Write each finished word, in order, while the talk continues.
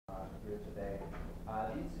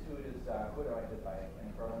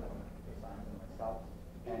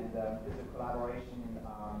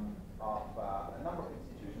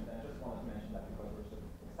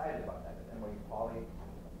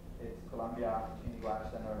CUNY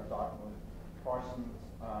Graduate Center, Dartmouth, Parsons,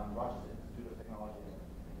 Rochester Institute of Technology,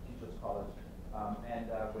 Teachers College, and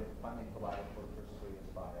with funding provided for the first 3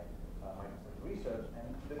 years by Microsoft Research. And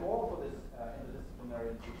the goal for this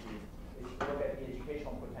interdisciplinary institute is to look at the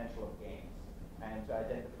educational potential of games and to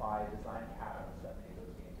identify design patterns that make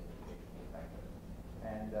those games educationally effective.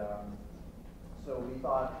 And so we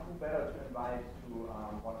thought, who better to invite to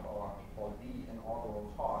one of our, or the inaugural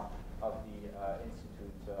talk of the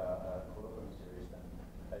Institute colloquium series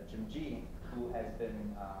than Jim Gee, who has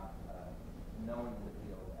been known in the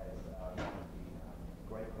field as one of the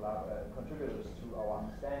great contributors to our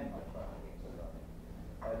understanding of games and learning.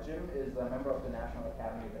 Jim is a member of the National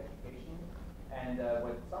Academy of Education, and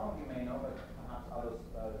what some of you may know, but perhaps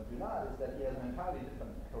others do not, is that he has an entirely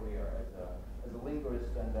different career as a linguist,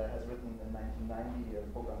 and has written in 1990 a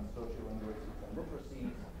book on sociolinguistics and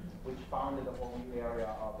literacies, which founded a whole new area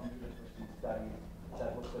of new literacy studies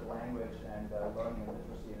that looks at language and learning and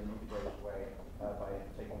literacy in an integrated way by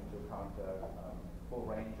taking into account a full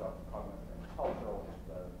range of cognitive and cultural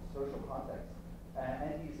and social contexts.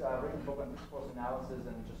 And he's written a book on discourse analysis,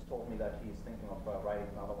 and just told me that he's thinking of writing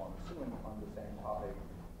another one soon on the same topic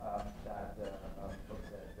that looks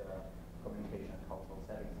at communication and cultural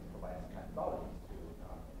settings and provides methodologies to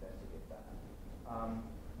investigate that.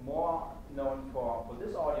 More known for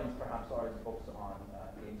this audience perhaps are his books on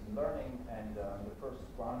games and learning, and the first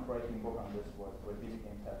groundbreaking book on this was What Video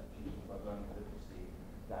Games Have to Teach About Learning and Literacy,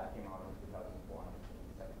 that came out in 2004, and it's in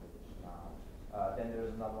the second edition now. Then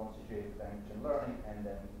there's another one, Situated Language and Learning, and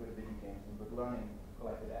then Good Video Games and Good Learning,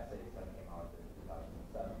 collected essays that came out in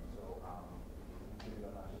 2007. So he's a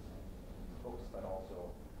contributor not just in books, but also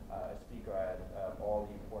a speaker at all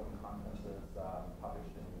the important conferences,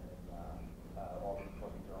 published in all the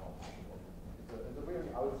important journals. It's a really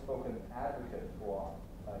outspoken advocate for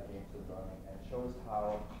games and learning, and shows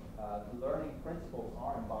how learning principles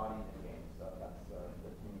are embodied in games. That's the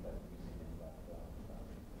theme that we see that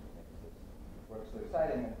makes this work so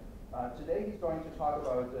exciting. Today he's going to talk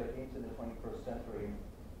about games in the 21st century,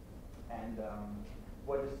 and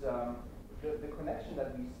what is the connection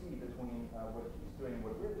that we see between what he's doing and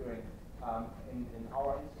what we're doing in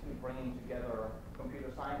our institute, bringing together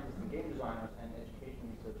computer scientists and game designers and education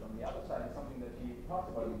research on the other side, is something that he talks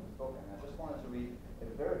about in his book. And I just wanted to read a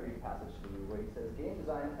very brief passage to you where he says, game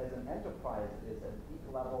design as an enterprise is at a deep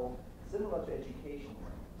level similar to education,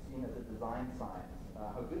 seen as a design science.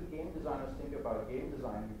 How good game designers think about game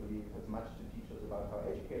design, we believe, has much to teach us about how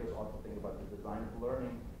educators ought to think about the design of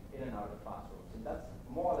learning in and out of classrooms. And that's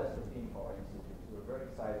more or less the theme for our institute. So we're very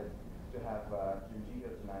excited to have Jim Gee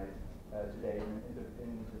here tonight, today in this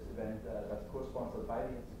event that's co-sponsored by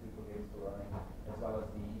the Institute for Games for Learning, as well as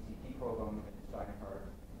the ECT program in Steinhardt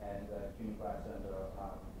and CUNY Graduate Center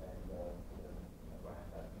and Grant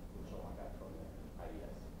that will show on that from the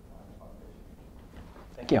IES Foundation.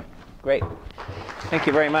 Thank you. Great. Thank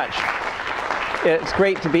you very much. It's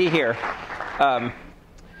great to be here.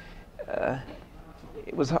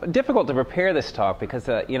 It was difficult to prepare this talk because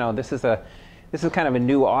you know, this is kind of a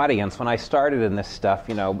new audience. When I started in this stuff,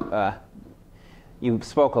 you know, you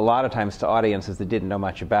spoke a lot of times to audiences that didn't know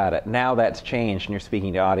much about it. Now that's changed, and you're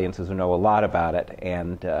speaking to audiences who know a lot about it,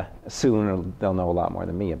 and soon they'll know a lot more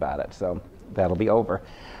than me about it. So that'll be over.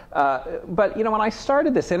 But you know, when I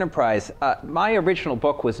started this enterprise, my original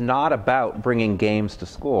book was not about bringing games to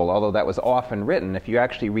school, although that was often written. If you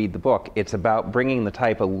actually read the book, it's about bringing the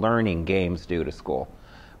type of learning games do to school,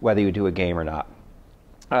 whether you do a game or not.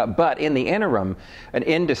 But in the interim, an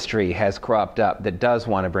industry has cropped up that does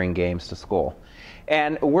want to bring games to school.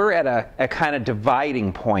 And we're at a kind of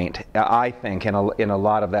dividing point, I think, in a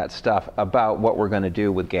lot of that stuff about what we're going to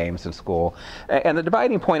do with games in school. And the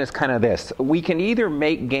dividing point is kind of this. We can either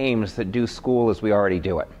make games that do school as we already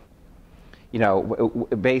do it. You know,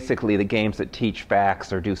 basically the games that teach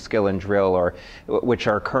facts or do skill and drill, or which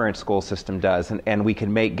our current school system does, and we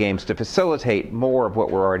can make games to facilitate more of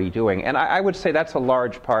what we're already doing. And I would say that's a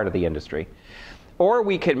large part of the industry. Or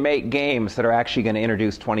we can make games that are actually going to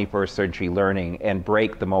introduce 21st century learning and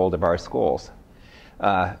break the mold of our schools.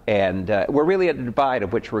 We're really at a divide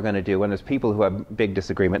of which we're going to do, and there's people who have big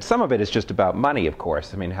disagreements. Some of it is just about money, of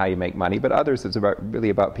course, I mean, how you make money, but others is really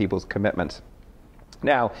about people's commitments.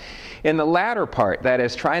 Now, in the latter part, that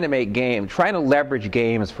is trying to leverage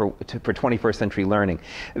games for 21st century learning,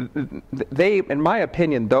 in my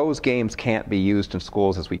opinion, those games can't be used in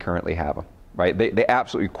schools as we currently have them. Right? They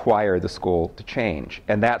absolutely require the school to change.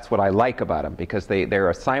 And that's what I like about them, because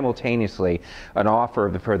they're simultaneously an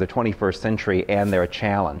offer for the 21st century, and they're a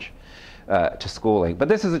challenge to schooling. But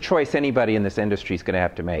this is a choice anybody in this industry is going to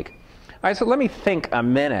have to make. right, so let me think a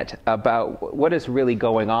minute about what is really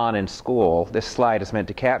going on in school. This slide is meant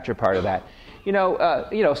to capture part of that.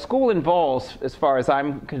 School involves, as far as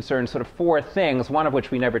I'm concerned, sort of four things, one of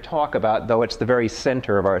which we never talk about, though it's the very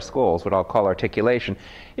center of our schools, what I'll call articulation.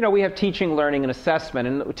 We have teaching, learning, and assessment,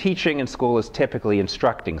 and teaching in school is typically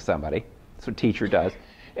instructing somebody. That's what a teacher does.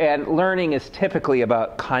 And learning is typically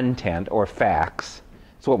about content or facts.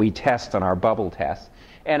 It's what we test on our bubble tests.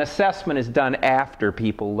 And assessment is done after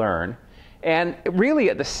people learn. And really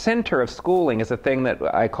at the center of schooling is a thing that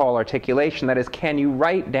I call articulation. That is, can you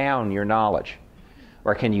write down your knowledge?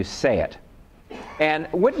 Or can you say it? And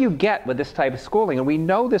what you get with this type of schooling, and we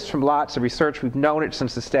know this from lots of research, we've known it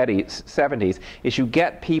since the 70s, is you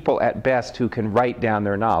get people at best who can write down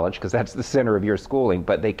their knowledge, because that's the center of your schooling,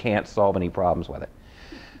 but they can't solve any problems with it.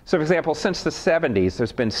 So for example, since the 70s,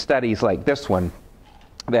 there's been studies like this one,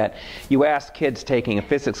 that you ask kids taking a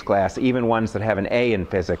physics class, even ones that have an A in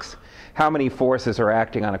physics, how many forces are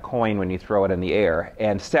acting on a coin when you throw it in the air,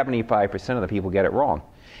 and 75% of the people get it wrong.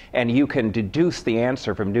 And you can deduce the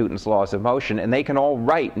answer from Newton's laws of motion, and they can all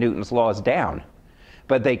write Newton's laws down,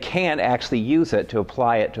 but they can't actually use it to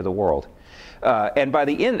apply it to the world. And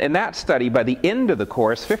in that study, by the end of the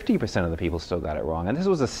course, 50% of the people still got it wrong. And this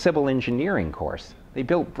was a civil engineering course. They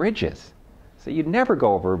built bridges. So you'd never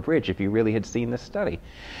go over a bridge if you really had seen this study.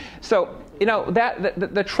 So,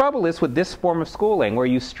 the trouble is with this form of schooling, where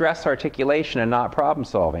you stress articulation and not problem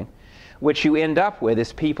solving, what you end up with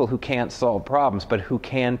is people who can't solve problems, but who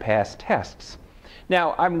can pass tests.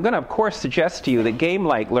 Now, I'm going to, of course, suggest to you that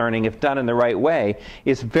game-like learning, if done in the right way,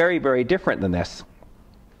 is very, very different than this.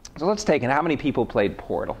 So let's take it. How many people played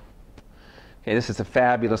Portal? Okay, this is a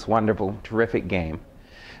fabulous, wonderful, terrific game.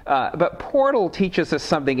 But Portal teaches us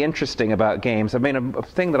something interesting about games. I mean, a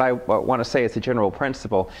thing that I want to say is a general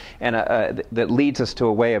principle, and that leads us to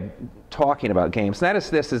a way of talking about games. And that is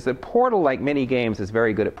this, is that Portal, like many games, is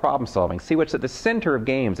very good at problem solving. See, what's at the center of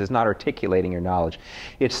games is not articulating your knowledge.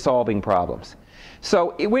 It's solving problems.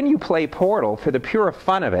 So when you play Portal, for the pure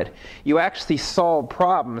fun of it, you actually solve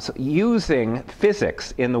problems using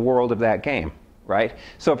physics in the world of that game. Right?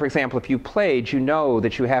 So, for example, if you played, you know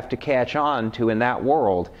that you have to catch on to, in that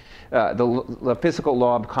world, the physical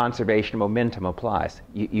law of conservation of momentum applies.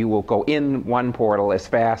 You will go in one portal as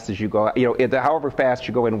fast as you go, however fast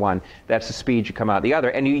you go in one, that's the speed you come out the other.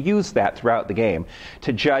 And you use that throughout the game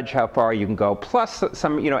to judge how far you can go, plus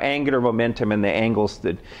some, angular momentum and the angles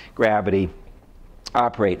that gravity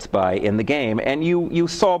operates by in the game. And you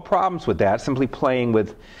solve problems with that, simply playing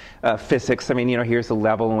with physics. I mean, here's a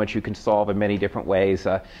level in which you can solve in many different ways.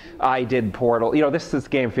 I did Portal. This is a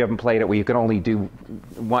game, if you haven't played it, where you can only do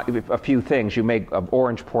a few things. You make an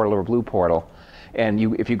orange portal or a blue portal, and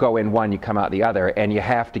if you go in one, you come out the other, and you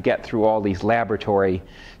have to get through all these laboratory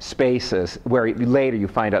spaces where later you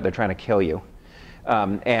find out they're trying to kill you.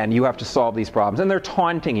 And you have to solve these problems. And they're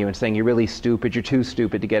taunting you and saying, you're really stupid, you're too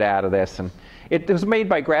stupid to get out of this. And it was made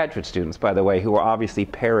by graduate students, by the way, who are obviously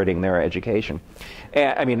parroting their education.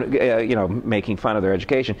 Making fun of their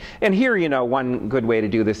education. And here, one good way to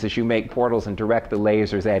do this is you make portals and direct the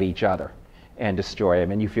lasers at each other and destroy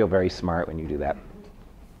them. And you feel very smart when you do that.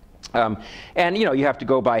 You have to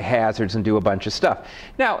go by hazards and do a bunch of stuff.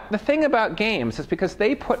 Now, the thing about games is because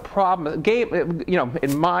they put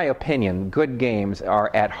in my opinion, good games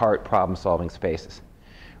are at heart problem-solving spaces,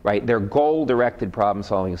 right? They're goal-directed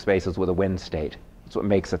problem-solving spaces with a win state. That's what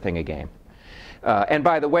makes a thing a game. And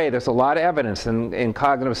by the way, there's a lot of evidence in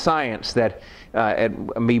cognitive science that,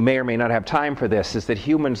 we may or may not have time for this, is that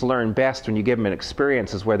humans learn best when you give them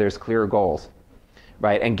experiences where there's clear goals.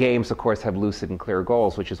 Right? And games, of course, have lucid and clear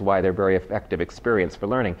goals, which is why they're very effective experience for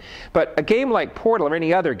learning. But a game like Portal or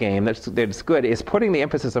any other game that's good is putting the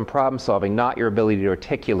emphasis on problem solving, not your ability to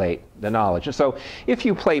articulate the knowledge. And so if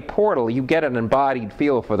you play Portal, you get an embodied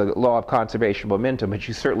feel for the law of conservation of momentum, but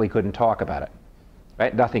you certainly couldn't talk about it.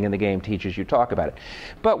 Right? Nothing in the game teaches you to talk about it.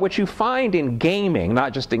 But what you find in gaming,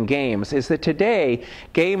 not just in games, is that today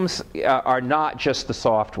games are not just the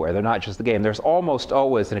software. They're not just the game. There's almost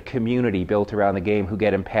always a community built around the game who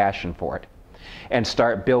get impassioned for it and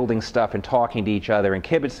start building stuff and talking to each other and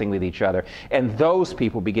kibitzing with each other. And those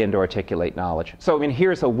people begin to articulate knowledge. So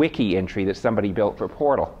here's a wiki entry that somebody built for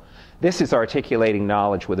Portal. This is articulating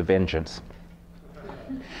knowledge with a vengeance.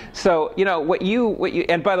 So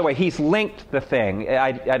and by the way, he's linked the thing.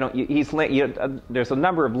 There's a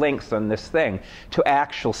number of links on this thing to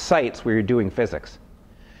actual sites where you're doing physics,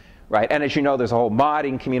 right? And as you know, there's a whole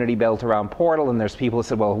modding community built around Portal, and there's people who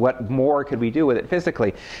said, well, what more could we do with it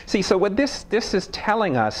physically? See, so what this is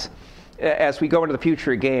telling us as we go into the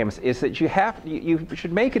future of games is that you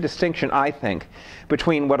should make a distinction, I think,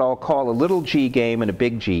 between what I'll call a little g game and a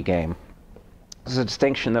big G game. This is a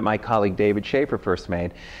distinction that my colleague David Schaefer first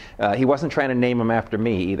made. He wasn't trying to name them after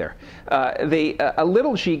me either. A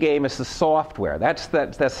little G game is the software. That's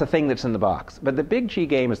the thing that's in the box. But the big G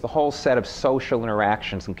game is the whole set of social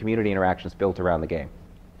interactions and community interactions built around the game.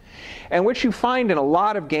 And what you find in a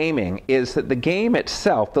lot of gaming is that the game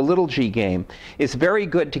itself, the little G game, is very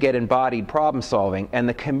good to get embodied problem solving, and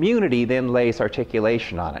the community then lays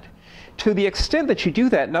articulation on it. To the extent that you do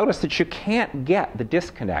that, notice that you can't get the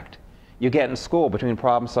disconnect you get in school between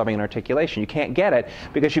problem solving and articulation. You can't get it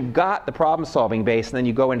because you've got the problem solving base, and then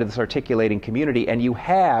you go into this articulating community, and you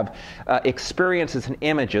have experiences and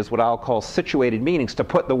images, what I'll call situated meanings, to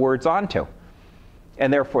put the words onto.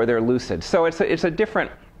 And therefore they're lucid. So it's a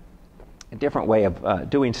different way of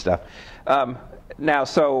doing stuff.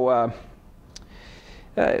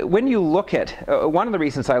 When you look at, one of the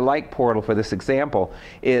reasons I like Portal for this example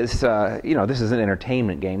is, this is an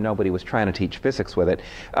entertainment game. Nobody was trying to teach physics with it.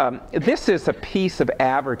 This is a piece of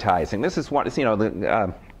advertising. This is what,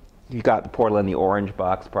 you got the Portal in the orange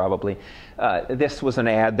box probably. This was an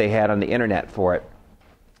ad they had on the internet for it.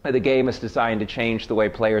 The game is designed to change the way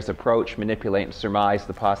players approach, manipulate, and surmise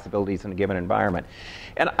the possibilities in a given environment.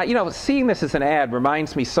 And seeing this as an ad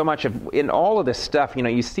reminds me so much of, in all of this stuff,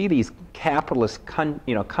 you see these capitalist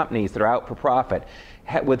companies that are out for profit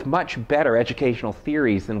with much better educational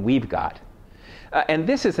theories than we've got. And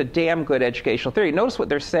this is a damn good educational theory. Notice what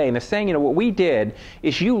they're saying. They're saying, what we did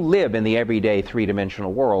is you live in the everyday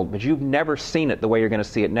three-dimensional world, but you've never seen it the way you're going to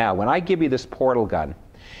see it now. When I give you this portal gun,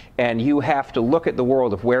 and you have to look at the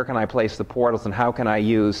world of where can I place the portals and how can I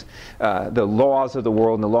use the laws of the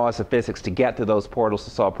world and the laws of physics to get to those portals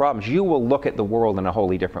to solve problems, you will look at the world in a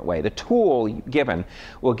wholly different way. The tool given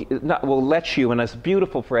will let you, in this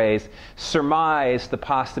beautiful phrase, surmise the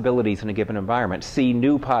possibilities in a given environment, see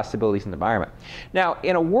new possibilities in the environment. Now,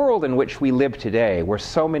 in a world in which we live today, where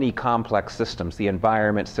so many complex systems, the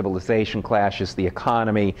environment, civilization clashes, the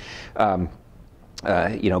economy,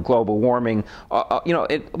 global warming,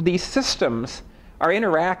 these systems are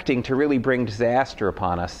interacting to really bring disaster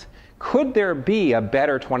upon us. Could there be a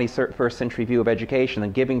better 21st century view of education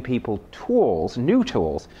than giving people tools, new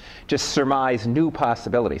tools, to surmise new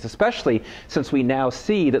possibilities, especially since we now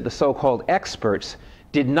see that the so-called experts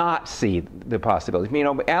did not see the possibilities.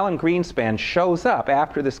 Alan Greenspan shows up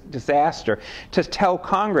after this disaster to tell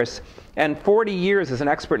Congress, and 40 years as an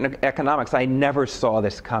expert in economics, I never saw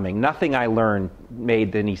this coming. Nothing I learned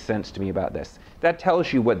made any sense to me about this. That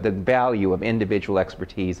tells you what the value of individual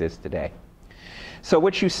expertise is today. So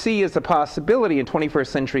what you see as a possibility in 21st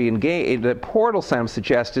century the Portal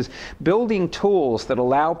suggests is building tools that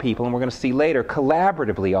allow people, and we're going to see later,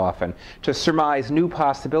 collaboratively often, to surmise new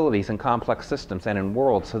possibilities in complex systems and in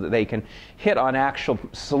worlds so that they can hit on actual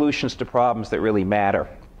solutions to problems that really matter.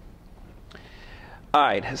 All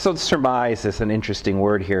right, so surmise is an interesting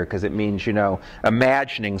word here because it means,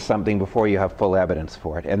 imagining something before you have full evidence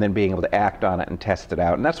for it and then being able to act on it and test it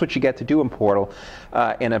out. And that's what you get to do in Portal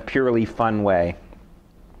in a purely fun way.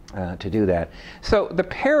 To do that. So the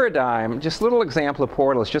paradigm, just a little example of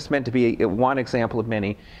Portal, is just meant to be one example of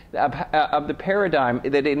many, of the paradigm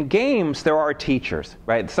that in games there are teachers,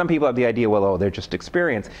 right? Some people have the idea, they're just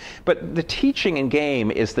experience. But the teaching in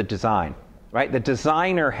game is the design, right? The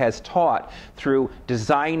designer has taught through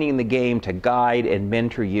designing the game to guide and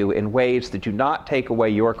mentor you in ways that do not take away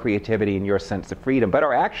your creativity and your sense of freedom, but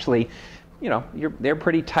are actually they're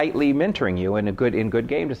pretty tightly mentoring you in good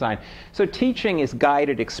game design. So teaching is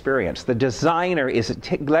guided experience. The designer is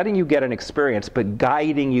letting you get an experience, but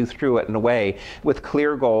guiding you through it in a way with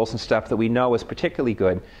clear goals and stuff that we know is particularly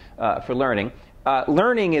good for learning.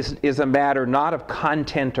 Learning is a matter not of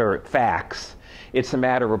content or facts. It's a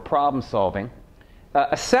matter of problem solving.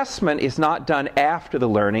 Assessment is not done after the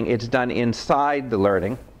learning. It's done inside the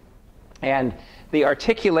learning. And the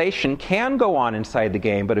articulation can go on inside the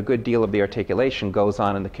game, but a good deal of the articulation goes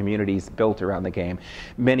on in the communities built around the game,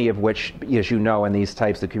 many of which, as you know, in these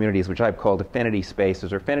types of communities, which I've called affinity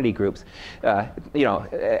spaces or affinity groups,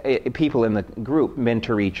 people in the group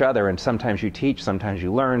mentor each other, and sometimes you teach, sometimes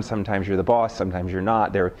you learn, sometimes you're the boss, sometimes you're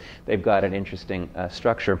not. They've got an interesting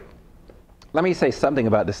structure. Let me say something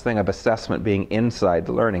about this thing of assessment being inside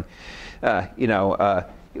the learning.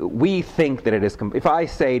 We think that it is, if I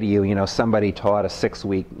say to you, somebody taught a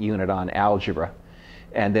 6-week unit on algebra,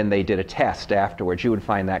 and then they did a test afterwards, you would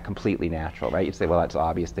find that completely natural, right? You'd say, that's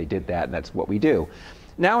obvious, they did that, and that's what we do.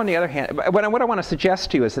 Now, on the other hand, what I want to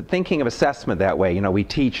suggest to you is that thinking of assessment that way, we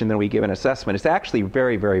teach and then we give an assessment, is actually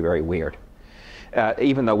very, very, very weird.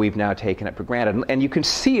 Even though we've now taken it for granted. And you can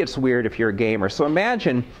see it's weird if you're a gamer. So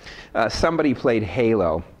imagine somebody played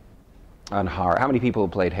Halo on hard. How many people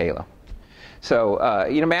have played Halo? So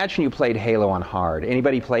imagine you played Halo on hard.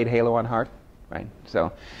 Anybody played Halo on hard? Right?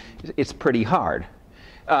 So it's pretty hard.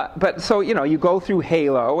 But so, you go through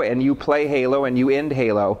Halo, and you play Halo, and you end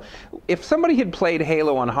Halo. If somebody had played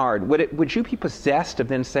Halo on hard, would you be possessed of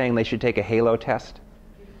then saying they should take a Halo test?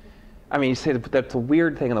 I mean, you say that's a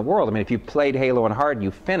weird thing in the world. I mean, if you played Halo on hard and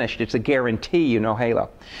you finished, it's a guarantee you know Halo.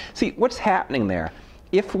 See, what's happening there?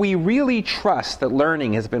 If we really trust that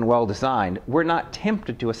learning has been well designed, we're not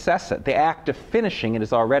tempted to assess it. The act of finishing it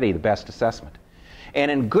is already the best assessment. And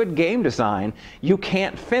in good game design, you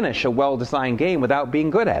can't finish a well-designed game without being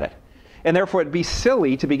good at it. And therefore, it'd be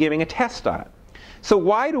silly to be giving a test on it. So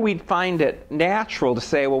why do we find it natural to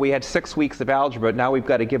say, well, we had 6 weeks of algebra, now we've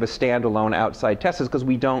got to give a standalone outside test? It's because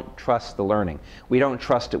we don't trust the learning. We don't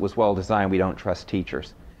trust it was well-designed. We don't trust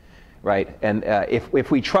teachers. Right? And if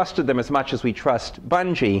we trusted them as much as we trust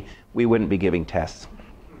Bungie, we wouldn't be giving tests.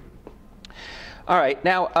 All right.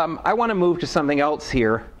 Now, I want to move to something else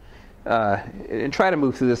here. And try to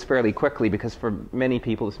move through this fairly quickly, because for many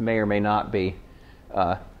people this may or may not be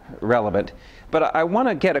relevant. But I want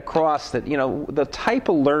to get across that, the type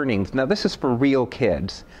of learning, now this is for real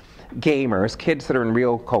kids, gamers, kids that are in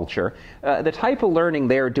real culture, the type of learning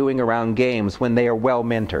they're doing around games when they are well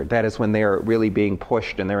mentored, that is when they're really being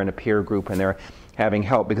pushed and they're in a peer group and they're having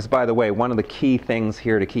help. Because, by the way, one of the key things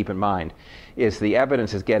here to keep in mind is the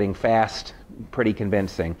evidence is getting fast, pretty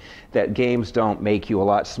convincing, that games don't make you a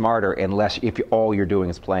lot smarter unless all you're doing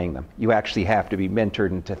is playing them. You actually have to be mentored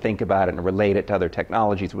and to think about it and relate it to other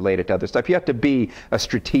technologies, relate it to other stuff. You have to be a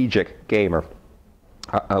strategic gamer,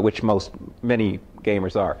 which many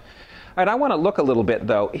gamers are. And I want to look a little bit,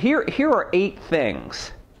 though. Here are 8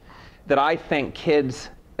 things that I think kids,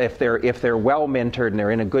 if they're well mentored and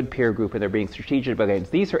they're in a good peer group and they're being strategic about games,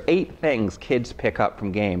 these are 8 things kids pick up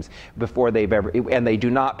from games before and they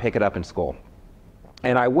do not pick it up in school.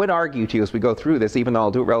 And I would argue to you as we go through this, even though I'll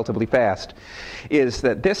do it relatively fast, is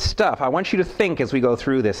that this stuff, I want you to think as we go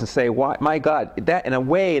through this and say, my God, that in a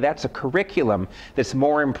way, that's a curriculum that's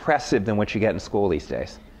more impressive than what you get in school these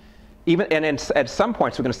days. At some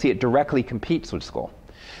points, we're going to see it directly competes with school.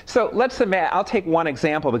 So let's imagine, I'll take one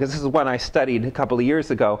example, because this is one I studied a couple of years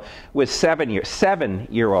ago with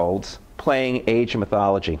 7-year-olds playing Age of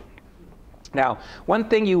Mythology. Now, one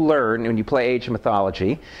thing you learn when you play Age of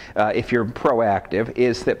Mythology, if you're proactive,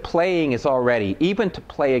 is that playing is already, even to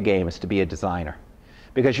play a game is to be a designer.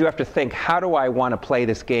 Because you have to think, how do I want to play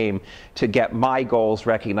this game to get my goals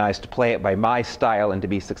recognized, to play it by my style and to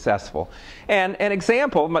be successful? And an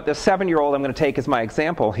example, the 7-year-old I'm going to take as my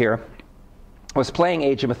example here, was playing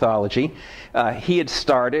Age of Mythology. He had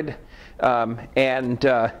started,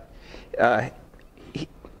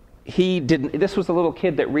 this was a little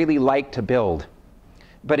kid that really liked to build,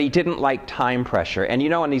 but he didn't like time pressure. And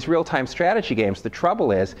in these real-time strategy games, the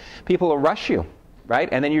trouble is people will rush you, right?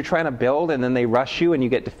 And then you're trying to build, and then they rush you, and you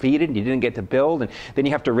get defeated, and you didn't get to build, and then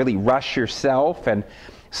you have to really rush yourself. And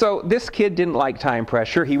so this kid didn't like time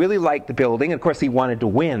pressure. He really liked the building. Of course, he wanted to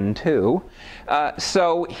win, too.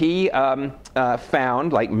 So he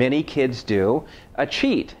found, like many kids do, a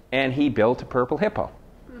cheat, and he built a purple hippo.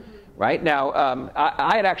 Right? Now,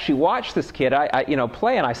 I had actually watched this kid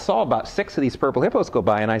play, and I saw about 6 of these purple hippos go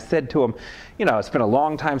by, and I said to him, it's been a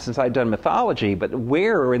long time since I'd done mythology, but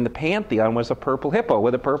where in the pantheon was a purple hippo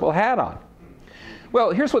with a purple hat on?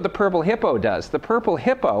 Well, here's what the purple hippo does. The purple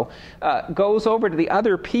hippo goes over to the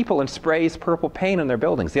other people and sprays purple paint on their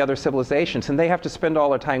buildings, the other civilizations, and they have to spend all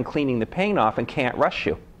their time cleaning the paint off and can't rush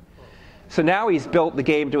you. So now he's built the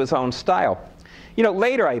game to his own style.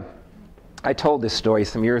 Later I told this story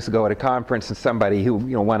some years ago at a conference, and somebody who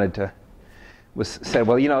said,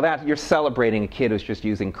 well, that you're celebrating a kid who's just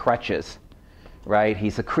using crutches, right?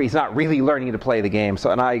 He's not really learning to play the game. So,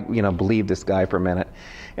 and I believed this guy for a minute,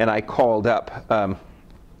 and I called up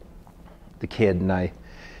the kid and I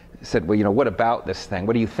said, well, what about this thing?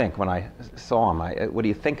 What do you think? When I saw him, what do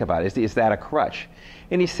you think about it? Is that a crutch?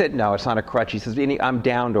 And he said, no, it's not a crutch. He says, I'm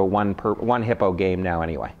down to a one hippo game now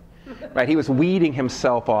anyway. Right, he was weeding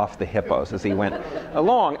himself off the hippos as he went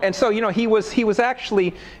along, and so he was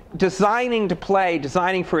actually designing to play,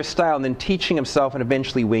 designing for his style, and then teaching himself, and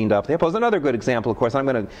eventually weaned off the hippos. Another good example, of course, I'm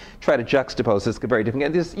going to try to juxtapose this very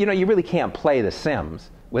different. You really can't play The Sims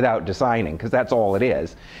without designing, because that's all it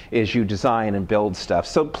is you design and build stuff.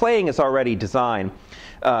 So playing is already design,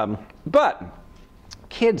 but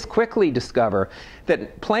kids quickly discover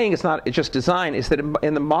that playing is not just design, is that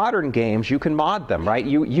in the modern games you can mod them, right?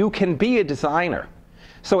 You can be a designer.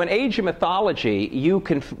 So in Age of Mythology, you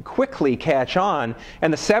can quickly catch on,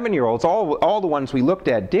 and the 7-year-olds, all the ones we looked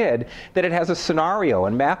at did, that it has a scenario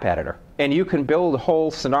and map editor. And you can build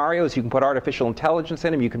whole scenarios, you can put artificial intelligence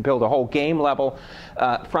in them, you can build a whole game level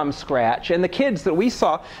from scratch. And the kids that we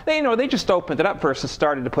saw, they just opened it up first and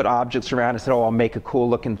started to put objects around and said, oh, I'll make a cool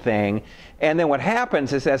looking thing. And then what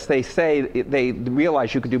happens is, as they say, they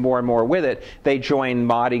realize you can do more and more with it, they join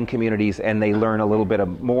modding communities and they learn a little bit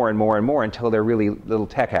of more and more and more until they're really little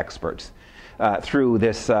tech experts through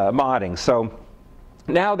this modding. So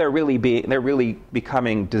now they're really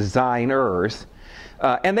becoming designers.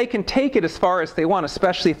 And they can take it as far as they want,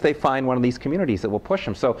 especially if they find one of these communities that will push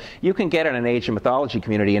them. So you can get in an Age of Mythology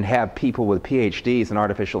community and have people with PhDs in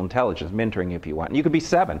artificial intelligence mentoring you if you want. And you could be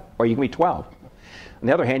 7, or you can be 12. On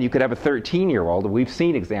the other hand, you could have a 13-year-old, and we've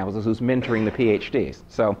seen examples of who's mentoring the PhDs.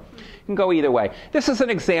 So you can go either way. This is an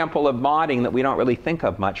example of modding that we don't really think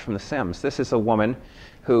of much from The Sims. This is a woman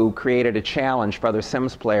who created a challenge for other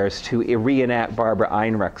Sims players to reenact Barbara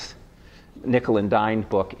Einrich's Nickel and Dime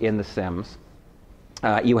book in The Sims.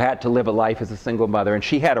 You had to live a life as a single mother, and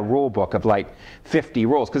she had a rule book of like 50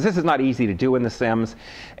 rules, because this is not easy to do in The Sims,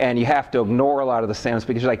 and you have to ignore a lot of The Sims,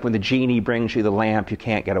 because like when the genie brings you the lamp, you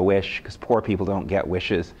can't get a wish, because poor people don't get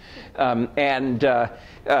wishes. And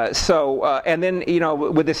then,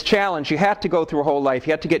 with this challenge, you had to go through a whole life.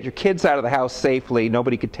 You had to get your kids out of the house safely.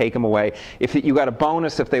 Nobody could take them away. You got a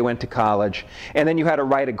bonus if they went to college. And then you had to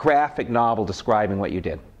write a graphic novel describing what you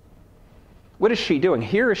did. What is she doing?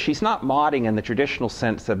 Here, she's not modding in the traditional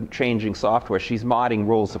sense of changing software. She's modding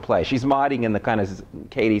rules of play. She's modding in the kind of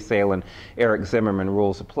Katie Salen, Eric Zimmerman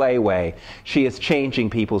rules of play way. She is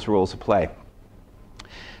changing people's rules of play.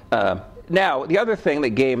 Now, the other thing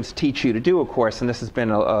that games teach you to do, of course, and this has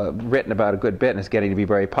been written about a good bit and is getting to be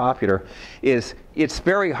very popular, is it's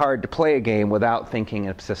very hard to play a game without thinking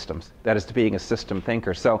of systems. That is, to being a system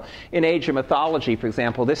thinker. So in Age of Mythology, for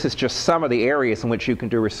example, this is just some of the areas in which you can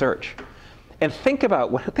do research. And think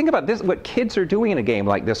about this, what kids are doing in a game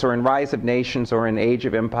like this, or in Rise of Nations, or in Age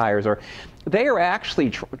of Empires, or they are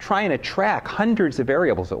actually trying to track hundreds of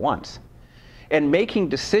variables at once and making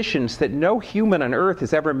decisions that no human on Earth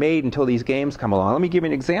has ever made until these games come along. Let me give you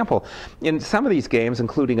an example. In some of these games,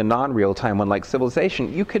 including a non-real-time one like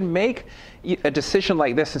Civilization, you can make a decision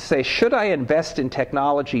like this and say, should I invest in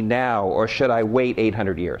technology now, or should I wait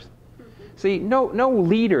 800 years? See, no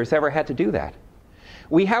leaders ever had to do that.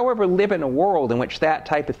 We, however, live in a world in which that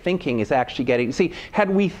type of thinking is actually getting... See, had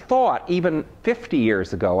we thought even 50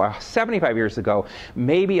 years ago, or 75 years ago,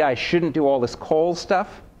 maybe I shouldn't do all this coal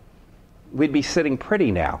stuff, we'd be sitting pretty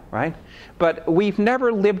now, right? But we've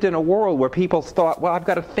never lived in a world where people thought, well, I've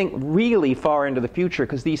got to think really far into the future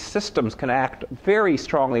because these systems can act very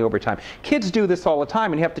strongly over time. Kids do this all the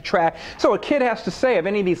time, and you have to track. So a kid has to say of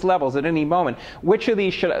any of these levels at any moment, which of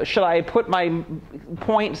these should I put my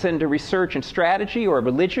points into research and strategy, or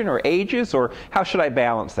religion, or ages, or how should I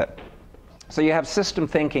balance it? So you have system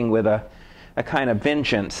thinking with a kind of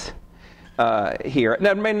vengeance. Here.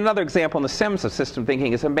 Now, another example in The Sims of system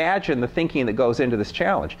thinking is, imagine the thinking that goes into this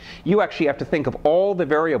challenge. You actually have to think of all the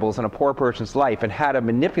variables in a poor person's life and how to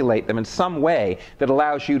manipulate them in some way that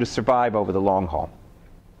allows you to survive over the long haul.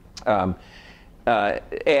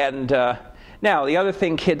 Now, the other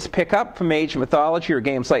thing kids pick up from Age of Mythology or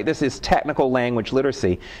games like this is technical language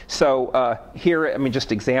literacy. So here, I mean,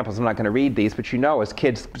 just examples. I'm not going to read these, but as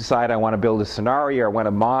kids decide, I want to build a scenario, or I want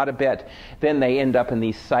to mod a bit, then they end up in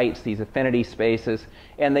these sites, these affinity spaces,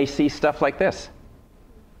 and they see stuff like this.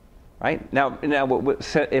 Right? Now,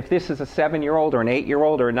 if this is a 7-year-old or an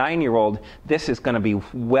 8-year-old or a 9-year-old, this is going to be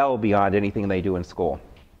well beyond anything they do in school.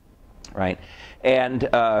 Right? And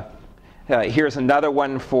here's another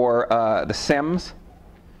one for The Sims.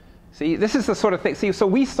 See, this is the sort of thing. See, so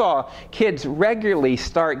we saw kids regularly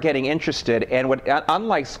start getting interested, and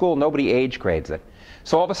unlike school, nobody age grades it.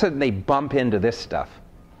 So all of a sudden, they bump into this stuff.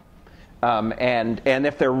 And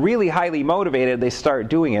if they're really highly motivated, they start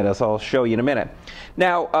doing it, as I'll show you in a minute.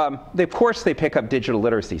 Now, of course, they pick up digital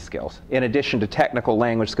literacy skills. In addition to technical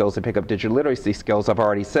language skills, they pick up digital literacy skills. I've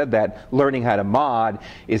already said that learning how to mod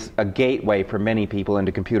is a gateway for many people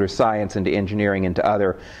into computer science, into engineering, into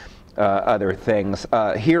other things.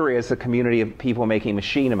 Here is a community of people making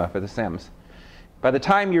machinima for The Sims. By the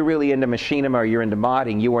time you're really into machinima or you're into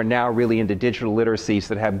modding, you are now really into digital literacies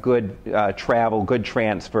that have good travel, good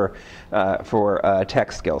transfer for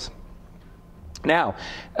tech skills. Now,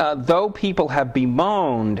 though people have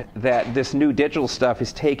bemoaned that this new digital stuff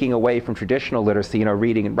is taking away from traditional literacy,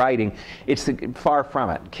 reading and writing, it's far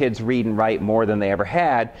from it. Kids read and write more than they ever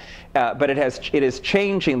had, but it is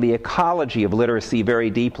changing the ecology of literacy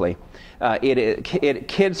very deeply.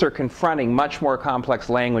 Kids are confronting much more complex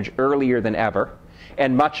language earlier than ever.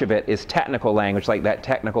 And much of it is technical language, like that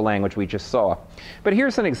technical language we just saw. But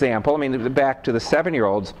here's an example. I mean, back to the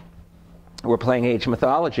 7-year-olds. we're playing Age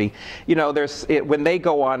Mythology. You know, when they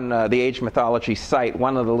go on the Age Mythology site,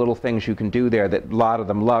 one of the little things you can do there that a lot of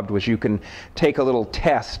them loved was you can take a little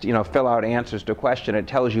test, you know, fill out answers to a question. It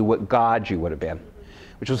tells you what god you would have been,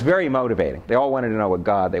 which was very motivating. They all wanted to know what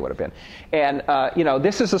god they would have been. And, you know,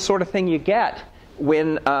 this is the sort of thing you get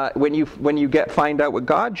when you find out what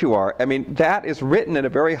god you are. I mean, that is written at a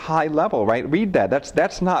very high level, right? Read that.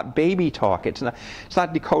 That's not baby talk. It's not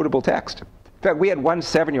decodable text. In fact, we had one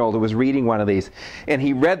 7-year-old who was reading one of these, and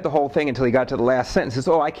he read the whole thing until he got to the last sentence. He says,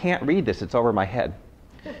 "Oh, I can't read this. It's over my head."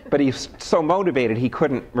 But he's so motivated he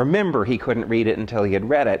couldn't read it until he had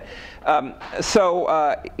read it.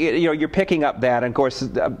 You know, you're picking up that. And of course,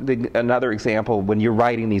 another example, when you're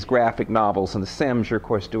writing these graphic novels in The Sims, you're of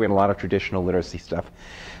course doing a lot of traditional literacy stuff.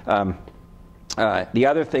 The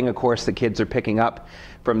other thing, of course, that kids are picking up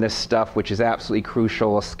from this stuff, which is absolutely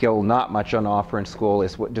crucial, a skill not much on offer in school,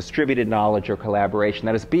 is what distributed knowledge or collaboration.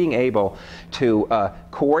 That is being able to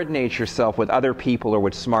coordinate yourself with other people or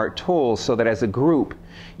with smart tools so that as a group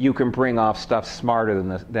you can bring off stuff smarter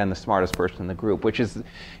than the smartest person in the group, which is,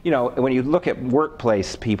 you know, when you look at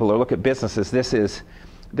workplace people or look at businesses, this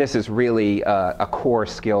is really a core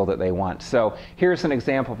skill that they want. So here's an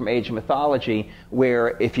example from Age of Mythology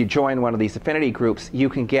where if you join one of these affinity groups, you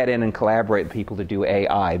can get in and collaborate with people to do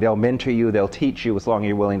AI. They'll mentor you, they'll teach you as long as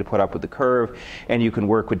you're willing to put up with the curve, and you can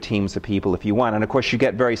work with teams of people if you want. And of course you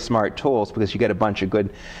get very smart tools because you get a bunch of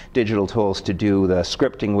good digital tools to do the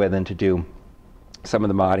scripting with and to do some of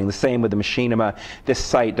the modding. The same with the Machinima. This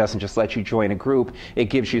site doesn't just let you join a group.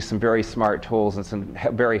 It gives you some very smart tools and some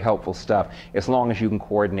very helpful stuff as long as you can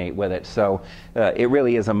coordinate with it. So it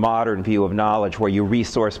really is a modern view of knowledge where you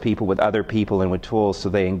resource people with other people and with tools so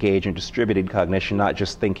they engage in distributed cognition, not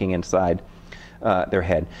just thinking inside their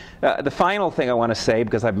head. The final thing I want to say,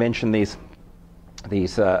 because I've mentioned these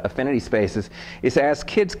affinity spaces, is as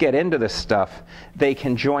kids get into this stuff, they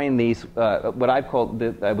can join these, what I've called,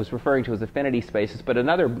 I was referring to as affinity spaces, but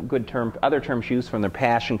another good term, other terms used from their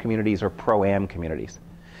passion communities or pro-am communities.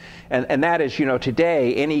 And that is, you know,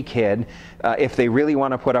 today any kid, if they really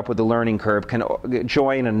want to put up with the learning curve, can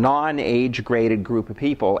join a non-age graded group of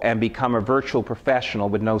people and become a virtual professional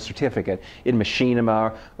with no certificate in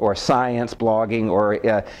machinima or science, blogging,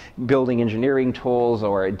 or building engineering tools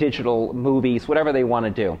or digital movies, whatever they want to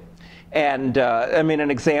do. And I mean, an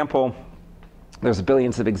example, there's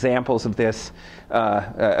billions of examples of this.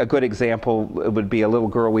 A good example would be a little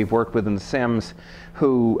girl we've worked with in The Sims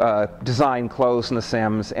who designed clothes in The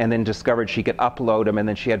Sims and then discovered she could upload them, and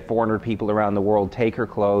then she had 400 people around the world take her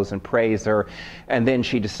clothes and praise her. And then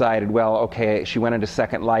she decided, well, okay, she went into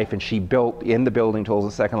Second Life and she built, in the building tools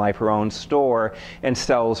of Second Life, her own store and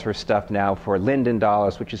sells her stuff now for Linden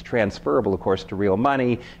dollars, which is transferable, of course, to real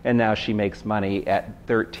money. And now she makes money at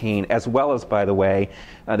 13, as well as, by the way,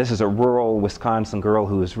 this is a rural Wisconsin girl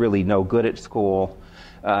who is really no good at school.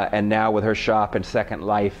 And now with her shop in Second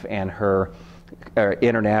Life and her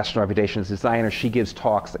international reputation as a designer, she gives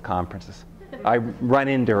talks at conferences. I run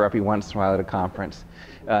into her every once in a while at a conference,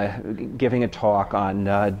 giving a talk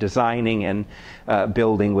on designing and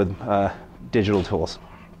building with digital tools.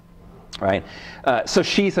 Right? So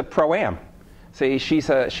she's a pro-am. See, she's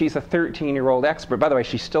a 13-year-old expert. By the way,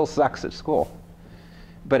 she still sucks at school.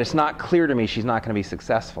 But it's not clear to me she's not going to be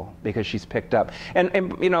successful because she's picked up.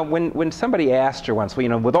 And you know, when somebody asked her once, well, you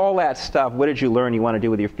know, with all that stuff, what did you learn you want to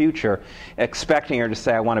do with your future? Expecting her to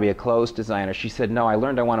say, I want to be a clothes designer. She said, no, I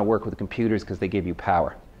learned I want to work with computers because they give you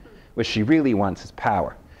power. What she really wants is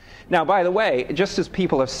power. Now, by the way, just as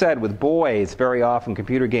people have said with boys, very often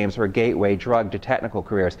computer games are a gateway drug to technical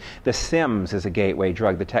careers. The Sims is a gateway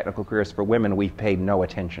drug to technical careers for women we've paid no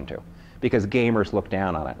attention to because gamers look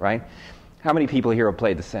down on it, right? How many people here have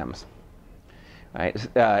played The Sims? Right?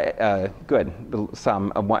 Good,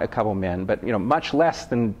 some, a couple men, but you know, much less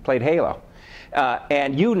than played Halo.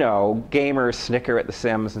 And you know, gamers snicker at The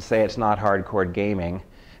Sims and say it's not hardcore gaming,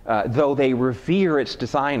 though they revere its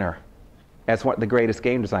designer as the greatest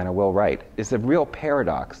game designer, Will Wright. It's a real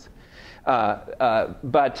paradox. But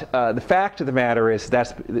the fact of the matter is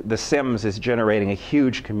that The Sims is generating a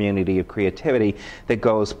huge community of creativity that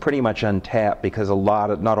goes pretty much untapped because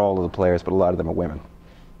not all of the players, but a lot of them are women.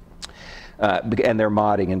 And they're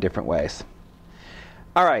modding in different ways.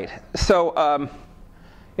 All right, so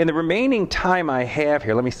in the remaining time I have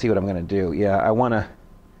here, let me see what I'm going to do. Yeah, I want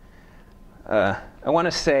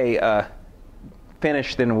to say,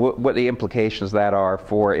 finish then what the implications of that are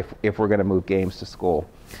for if we're going to move games to school.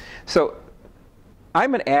 So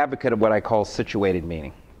I'm an advocate of what I call situated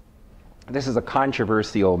meaning. This is a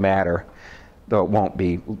controversial matter, though it won't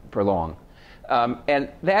be for long. And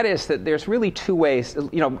that is that there's really two ways.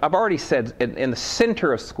 I've already said in the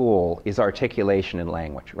center of school is articulation and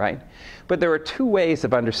language, right? But there are two ways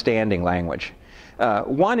of understanding language.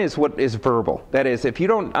 One is what is verbal. That is, if you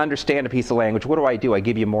don't understand a piece of language, what do? I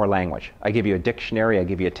give you more language. I give you a dictionary, I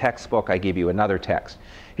give you a textbook, I give you another text.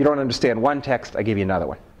 If you don't understand one text, I give you another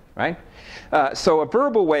one, right? So a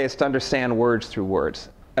verbal way is to understand words through words.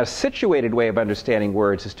 A situated way of understanding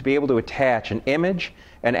words is to be able to attach an image,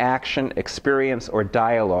 an action, experience, or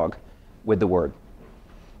dialogue with the word,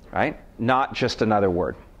 right? Not just another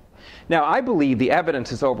word. Now, I believe the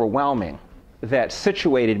evidence is overwhelming that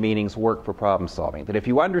situated meanings work for problem solving. That if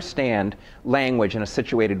you understand language in a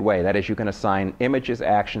situated way, that is, you can assign images,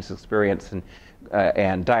 actions, experience,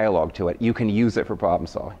 and dialogue to it, you can use it for problem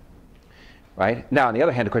solving, right? Now, on the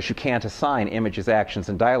other hand, of course, you can't assign images, actions,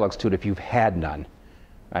 and dialogues to it if you've had none.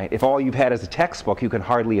 Right? If all you've had is a textbook, you can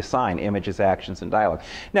hardly assign images, actions, and dialogue.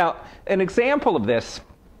 Now, an example of this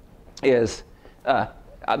is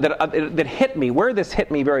that hit me, where this hit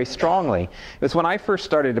me very strongly, was when I first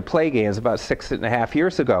started to play games about 6.5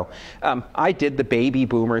 years ago. I did the baby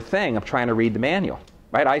boomer thing of trying to read the manual.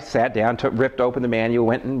 Right? I sat down, ripped open the manual,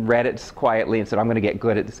 went and read it quietly and said, I'm going to get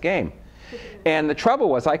good at this game. And the trouble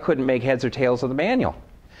was I couldn't make heads or tails of the manual.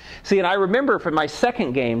 See, and I remember for my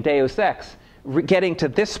second game, Deus Ex, getting to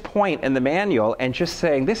this point in the manual and just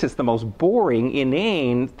saying, this is the most boring,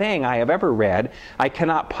 inane thing I have ever read. I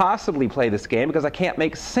cannot possibly play this game because I can't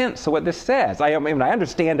make sense of what this says. I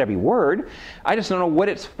understand every word. I just don't know what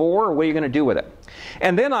it's for or what you're going to do with it.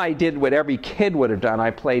 And then I did what every kid would have done.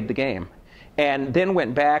 I played the game. And then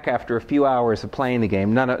went back after a few hours of playing the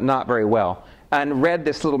game, not very well, and read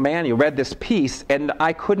this little manual, read this piece, and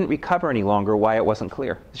I couldn't recover any longer why it wasn't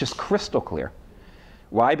clear. It's just crystal clear.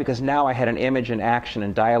 Why? Because now I had an image and action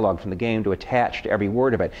and dialogue from the game to attach to every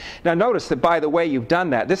word of it. Now notice that, by the way, you've done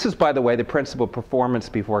that. This is, by the way, the principle of performance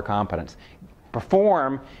before competence.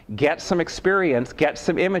 Perform, get some experience, get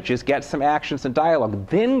some images, get some actions and dialogue,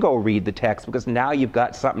 then go read the text, because now you've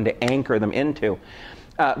got something to anchor them into.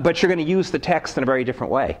 But you're going to use the text in a very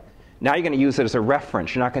different way. Now you're going to use it as a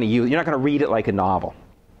reference. You're not going to read it like a novel.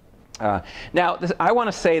 Now, I want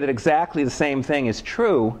to say that exactly the same thing is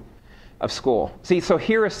true of school. See, so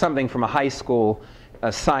here is something from a high school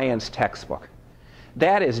science textbook.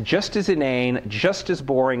 That is just as inane, just as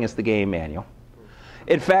boring as the game manual.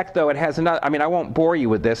 In fact, though, it has another, I won't bore you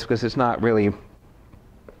with this because it's not really,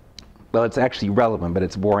 well, it's actually relevant, but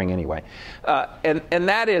it's boring anyway. And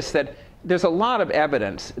that is that there's a lot of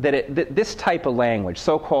evidence that this type of language,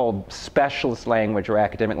 so-called specialist language or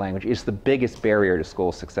academic language, is the biggest barrier to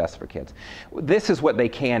school success for kids. This is what they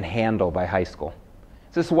can handle by high school.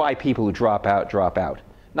 This is why people who drop out, drop out.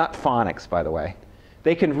 Not phonics, by the way.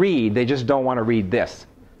 They can read, they just don't want to read this.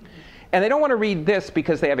 And they don't want to read this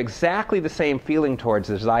because they have exactly the same feeling towards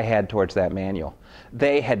it as I had towards that manual.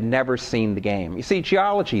 They had never seen the game. You see,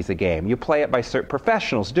 geology is a game. You play it by certain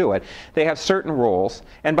professionals do it. They have certain rules.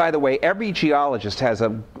 And by the way, every geologist has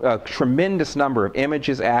a tremendous number of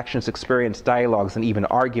images, actions, experience, dialogues, and even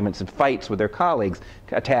arguments and fights with their colleagues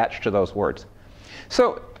attached to those words.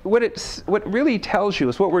 So what really tells you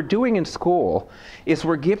is what we're doing in school is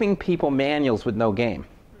we're giving people manuals with no game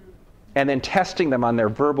and then testing them on their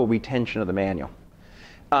verbal retention of the manual.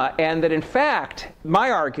 And that, in fact, my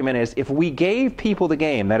argument is if we gave people the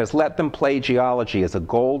game, that is, let them play geology as a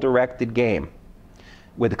goal-directed game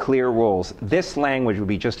with clear rules, this language would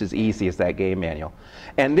be just as easy as that game manual.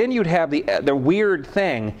 And then you'd have the weird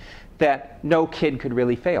thing that no kid could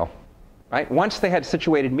really fail. Right? Once they had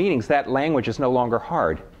situated meanings, that language is no longer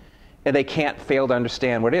hard. And they can't fail to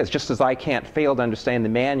understand what it is, just as I can't fail to understand the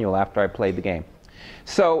manual after I played the game.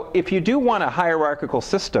 So if you do want a hierarchical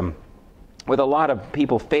system with a lot of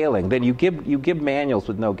people failing, then you give manuals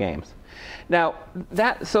with no games. Now,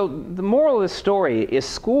 so the moral of the story is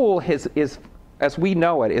school is, as we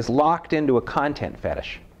know it, is locked into a content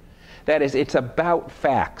fetish. That is, it's about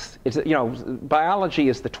facts. Biology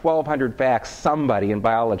is the 1,200 facts somebody in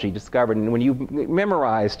biology discovered, and when you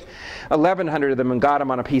memorized 1,100 of them and got them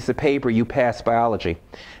on a piece of paper, you passed biology.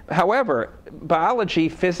 However, biology,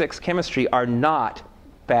 physics, chemistry are not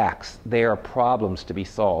facts. They are problems to be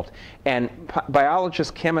solved. And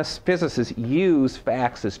biologists, chemists, physicists use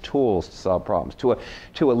facts as tools to solve problems.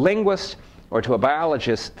 To a linguist or to a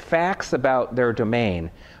biologist, facts about their domain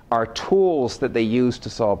are tools that they use to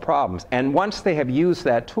solve problems. And once they have used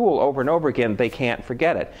that tool over and over again, they can't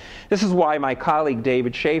forget it. This is why my colleague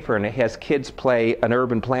David Schaefer has kids play an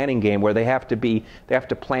urban planning game where they have to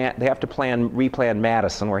replan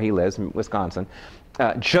Madison, where he lives, in Wisconsin,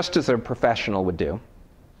 just as a professional would do.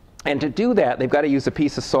 And to do that, they've got to use a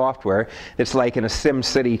piece of software that's like in a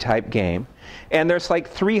SimCity type game. And there's like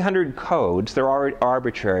 300 codes, they're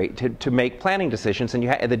arbitrary, to make planning decisions. And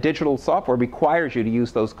the digital software requires you to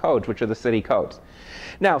use those codes, which are the city codes.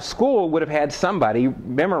 Now, school would have had somebody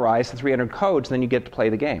memorize the 300 codes, and then you get to play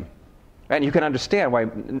the game. And you can understand why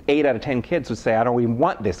 8 out of 10 kids would say, I don't even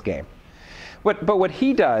want this game. But what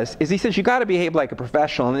he does is he says you got to behave like a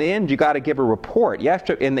professional. In the end, you got to give a report. You have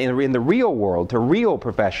to, in the real world, to real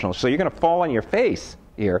professionals. So you're going to fall on your face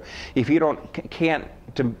here if you can't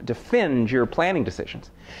defend your planning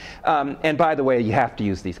decisions. And by the way, you have to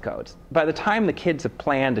use these codes. By the time the kids have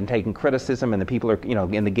planned and taken criticism, and the people are,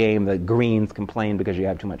 in the game, the Greens complain because you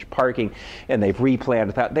have too much parking, and they've replanned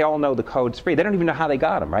without, they all know the code's free. They don't even know how they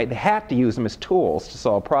got them, right? They had to use them as tools to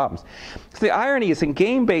solve problems. So the irony is in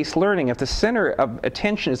game-based learning, if the center of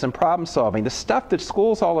attention is in problem solving, the stuff that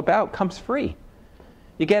school's all about comes free.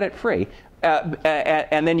 You get it free.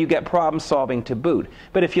 And then you get problem solving to boot.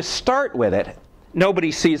 But if you start with it,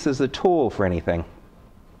 nobody sees it as a tool for anything.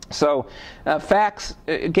 So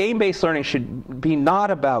game-based learning should be not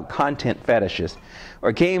about content fetishes.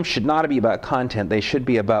 Or games should not be about content. They should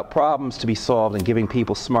be about problems to be solved and giving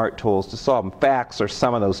people smart tools to solve them. Facts are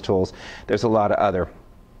some of those tools. There's a lot of other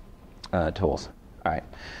tools. All right.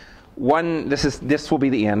 This will be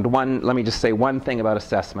the end. Let me just say one thing about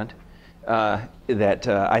assessment. That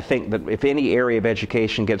I think that if any area of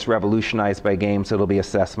education gets revolutionized by games, it'll be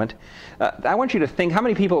assessment. I want you to think, how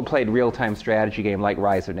many people have played real-time strategy game like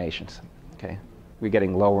Rise of Nations? Okay, we're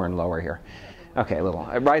getting lower and lower here. Okay, a little.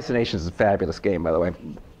 Rise of Nations is a fabulous game, by the way.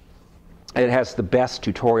 It has the best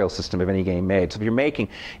tutorial system of any game made. So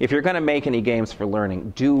if you're going to make any games for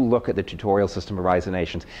learning, do look at the tutorial system of Rise of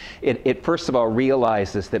Nations. It first of all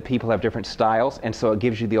realizes that people have different styles, and so it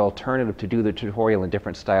gives you the alternative to do the tutorial in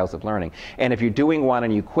different styles of learning. And if you're doing one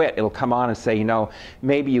and you quit, it'll come on and say,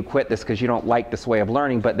 maybe you quit this because you don't like this way of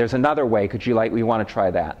learning, but there's another way. We want to try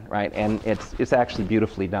that, right? And it's actually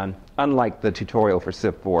beautifully done, unlike the tutorial for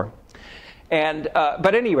Civ 4. But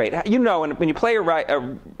at any rate, when you play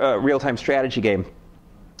a real-time strategy game,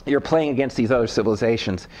 you're playing against these other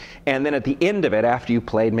civilizations. And then at the end of it, after you've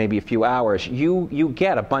played maybe a few hours, you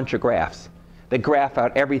get a bunch of graphs that graph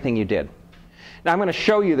out everything you did. Now I'm going to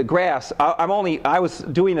show you the graphs. I was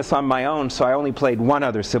doing this on my own, so I only played one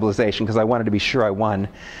other civilization because I wanted to be sure I won,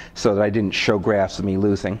 so that I didn't show graphs of me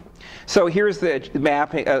losing. So here's the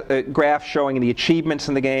map, graph showing the achievements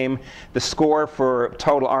in the game, the score for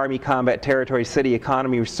total army, combat, territory, city,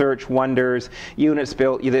 economy, research, wonders, units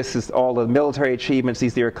built. This is all the military achievements.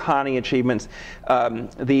 These are the economy achievements.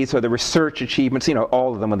 These are the research achievements,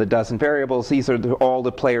 all of them with a dozen variables. These are all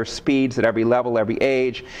the player speeds at every level, every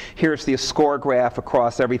age. Here's the score graph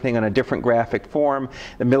across everything on a different graphic form.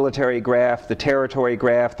 The military graph, the territory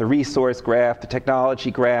graph, the resource graph, the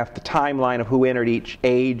technology graph, the timeline of who entered each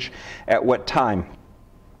age at what time.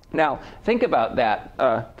 Now, think about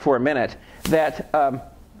that for a minute. Let's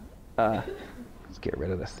get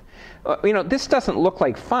rid of this. This doesn't look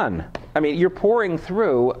like fun. I mean, you're pouring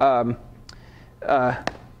through all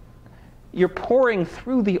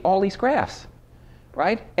these graphs,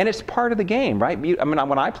 right? And it's part of the game, right?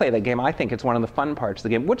 When I play that game, I think it's one of the fun parts of the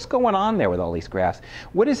game. What's going on there with all these graphs?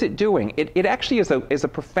 What is it doing? It actually is a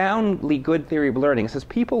profoundly good theory of learning. It says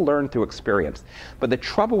people learn through experience. But the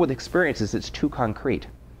trouble with experience is it's too concrete.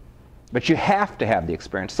 But you have to have the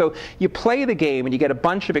experience. So you play the game and you get a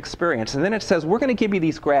bunch of experience, and then it says, we're going to give you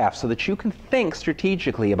these graphs so that you can think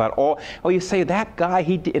strategically about you say, that guy,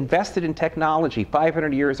 he invested in technology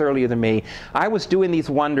 500 years earlier than me. I was doing these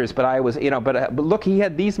wonders, but I was, but look, he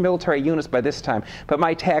had these military units by this time. But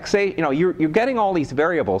my taxation, you're getting all these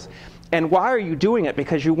variables. And why are you doing it?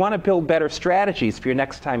 Because you want to build better strategies for your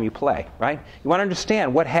next time you play, right? You want to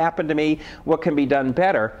understand what happened to me, what can be done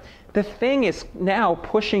better. The thing is now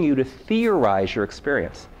pushing you to theorize your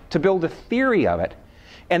experience, to build a theory of it,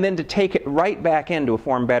 and then to take it right back in to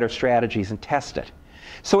form better strategies and test it.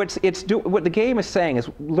 So what the game is saying is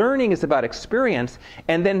learning is about experience,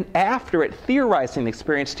 and then after it, theorizing the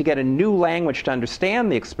experience to get a new language to understand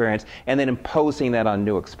the experience, and then imposing that on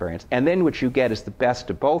new experience. And then what you get is the best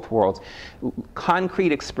of both worlds.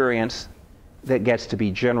 Concrete experience that gets to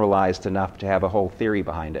be generalized enough to have a whole theory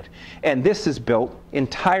behind it. And this is built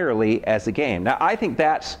entirely as a game. Now, I think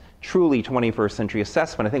that's truly 21st century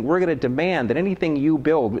assessment. I think we're going to demand that anything you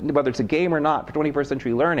build, whether it's a game or not, for 21st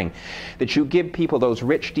century learning, that you give people those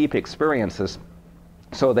rich, deep experiences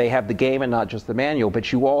so they have the game and not just the manual,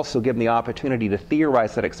 but you also give them the opportunity to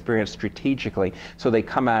theorize that experience strategically so they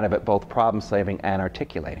come out of it both problem-solving and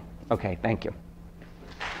articulating. Okay, thank you.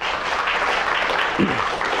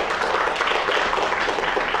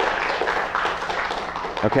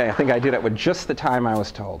 Okay, I think I did it with just the time I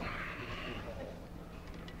was told.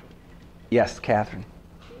 Yes, Catherine.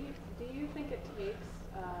 Do you think it takes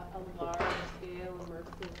a large-scale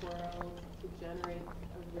immersive world to generate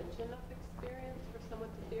a rich enough experience for someone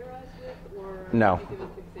to theorize with, or No. can you give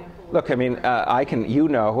us examples? Look, I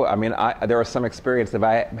mean, there are some experience that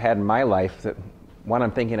I had in my life that one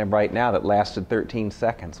I'm thinking of right now that lasted 13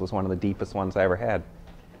 seconds was one of the deepest ones I ever had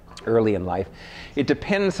early in life. It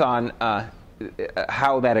depends on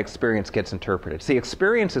how that experience gets interpreted. See,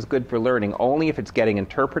 experience is good for learning only if it's getting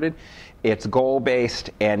interpreted, it's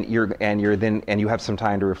goal-based, and you have some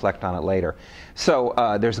time to reflect on it later. So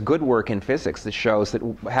there's good work in physics that shows that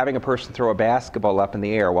having a person throw a basketball up in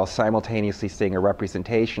the air while simultaneously seeing a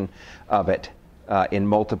representation of it in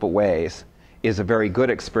multiple ways is a very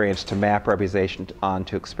good experience to map representation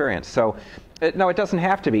onto experience. So no, it doesn't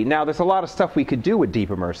have to be. Now, there's a lot of stuff we could do with deep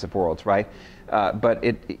immersive worlds, right? But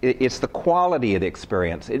it's the quality of the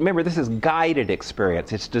experience. Remember, this is guided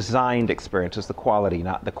experience. It's designed experience. It's the quality,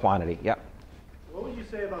 not the quantity. Yep. What would you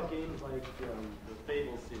say about games like the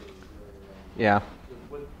Fable series? Yeah.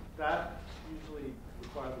 Would that usually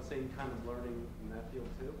require the same kind of learning in that field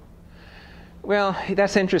too? Well,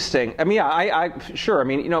 that's interesting. I mean, yeah, sure. I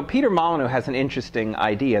mean, Peter Molyneux has an interesting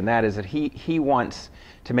idea, and that is that he wants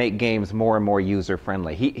to make games more and more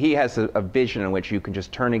user-friendly. He has a vision in which you can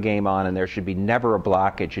just turn a game on and there should be never a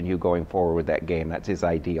blockage in you going forward with that game. That's his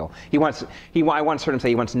ideal. I once heard him say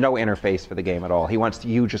he wants no interface for the game at all. He wants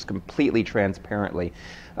you just completely transparently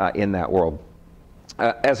in that world.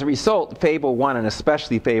 As a result, Fable 1 and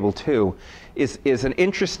especially Fable 2 is an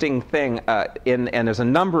interesting thing, and there's a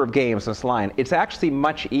number of games in this line. It's actually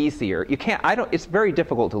much easier. It's very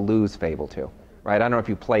difficult to lose Fable 2. Right? I don't know if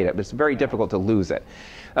you played it, but it's very difficult to lose it.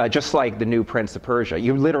 Just like the new Prince of Persia.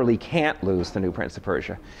 You literally can't lose the new Prince of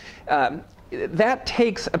Persia. That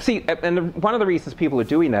takes, and one of the reasons people are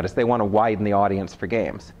doing that is they want to widen the audience for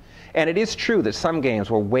games. And it is true that some games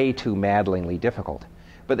were way too maddeningly difficult.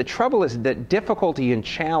 But the trouble is that difficulty and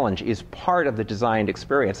challenge is part of the designed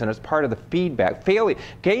experience, and it's part of the feedback.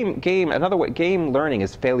 Another way, game learning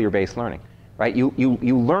is failure-based learning. Right? You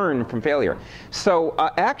learn from failure. So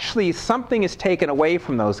actually, something is taken away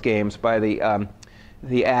from those games by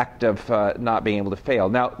the act of not being able to fail.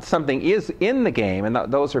 Now, something is in the game, and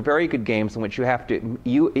those are very good games in which you have to.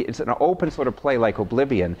 It's an open sort of play like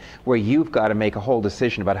Oblivion, where you've got to make a whole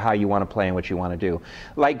decision about how you want to play and what you want to do.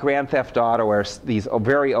 Like Grand Theft Auto, or these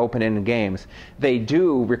very open-ended games, they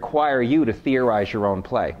do require you to theorize your own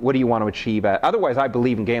play. What do you want to achieve? Otherwise, I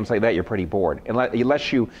believe in games like that, you're pretty bored.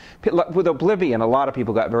 Unless you, with Oblivion, a lot of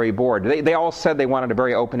people got very bored. They all said they wanted a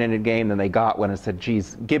very open-ended game, then they got one and said,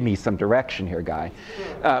 "Geez, give me some direction here, guy."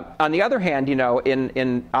 On the other hand,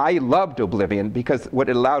 I loved Oblivion because what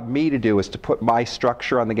it allowed me to do is to put my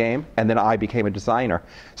structure on the game, and then I became a designer.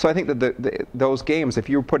 So I think that those games, if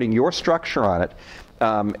you're putting your structure on it,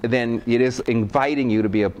 then it is inviting you to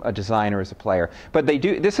be a designer as a player. But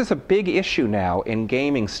this is a big issue now in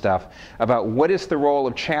gaming stuff about what is the role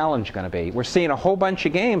of challenge going to be. We're seeing a whole bunch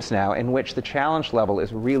of games now in which the challenge level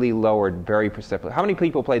is really lowered very precipitously. How many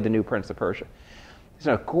people played the new Prince of Persia? It's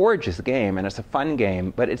a gorgeous game and it's a fun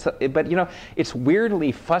game, but it's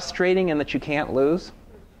weirdly frustrating in that you can't lose.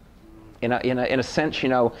 In a sense,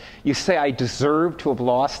 you say, I deserve to have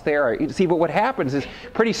lost there. See, but what happens is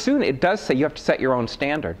pretty soon it does say you have to set your own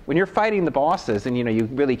standard. When you're fighting the bosses and you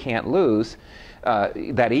really can't lose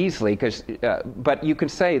that easily, but you can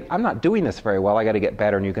say, I'm not doing this very well, I got to get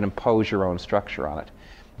better, and you can impose your own structure on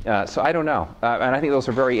it. So I don't know. And I think those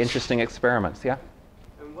are very interesting experiments, yeah?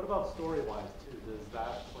 And what about story-wise, too? Does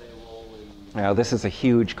that play a role in... Now, this is a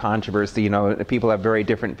huge controversy. People have very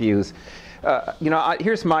different views.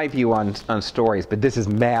 Here's my view on stories, but this is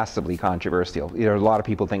massively controversial. A lot of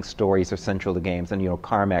people think stories are central to games, and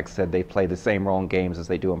Carmack said they play the same role in games as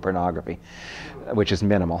they do in pornography, which is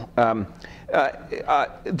minimal.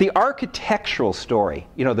 The architectural story,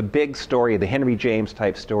 the big story, the Henry James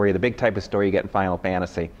type story, the big type of story you get in Final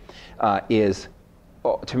Fantasy, is,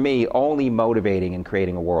 to me, only motivating in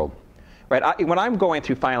creating a world. Right? When I'm going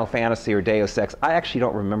through Final Fantasy or Deus Ex, I actually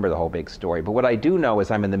don't remember the whole big story. But what I do know is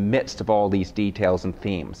I'm in the midst of all these details and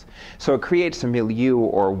themes. So it creates a milieu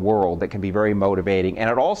or world that can be very motivating. And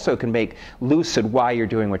it also can make lucid why you're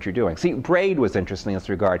doing what you're doing. See, Braid was interesting in this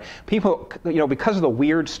regard. People, because of the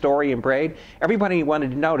weird story in Braid, everybody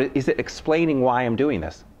wanted to know, is it explaining why I'm doing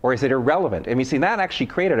this? Or is it irrelevant? I mean, see, that actually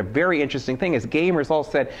created a very interesting thing as gamers all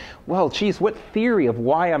said, well, geez, what theory of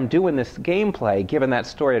why I'm doing this gameplay given that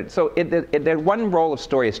story? So the one role of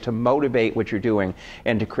story is to motivate what you're doing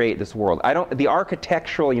and to create this world. The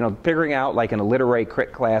architectural, figuring out like in a literary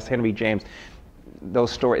crit class, Henry James,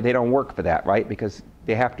 those stories, they don't work for that, right? Because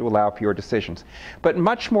They have to allow pure decisions. But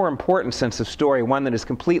much more important sense of story, one that is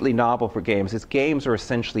completely novel for games, is games are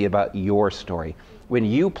essentially about your story. When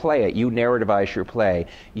you play it, you narrativize your play.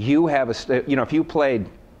 You have if you played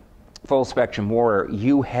Full Spectrum Warrior,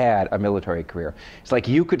 you had a military career. It's like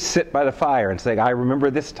you could sit by the fire and say, I remember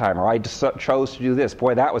this time, or I chose to do this.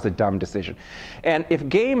 Boy, that was a dumb decision. And if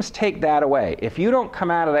games take that away, if you don't come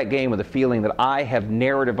out of that game with a feeling that I have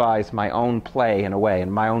narrativized my own play in a way, in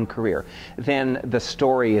my own career, then the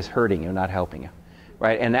story is hurting you, not helping you.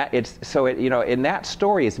 Right? And and that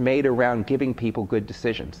story is made around giving people good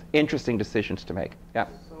decisions, interesting decisions to make. Yeah.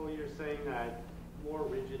 So you're saying that more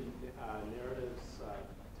rigid narratives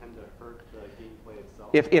tend to hurt the gameplay itself?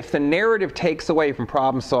 If the narrative takes away from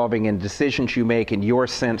problem solving and decisions you make in your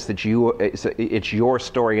sense that it's your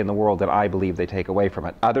story in the world, then I believe they take away from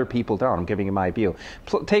it. Other people don't. I'm giving you my view.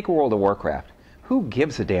 Take World of Warcraft. Who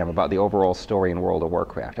gives a damn about the overall story in World of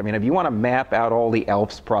Warcraft? I mean, if you want to map out all the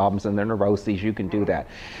elves' problems and their neuroses, you can do that.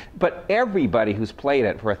 But everybody who's played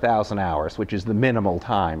it for 1,000 hours, which is the minimal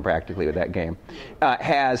time practically with that game,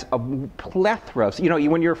 has a plethora of,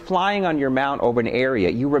 when you're flying on your mount over an area,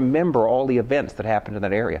 you remember all the events that happened in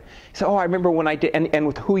that area. You say, oh, I remember when I did, and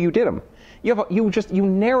with who you did them. You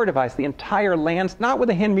narrativize the entire lands, not with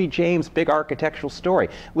a Henry James big architectural story,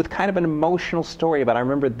 with kind of an emotional story about I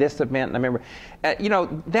remember this event, and I remember,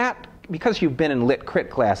 that, because you've been in lit crit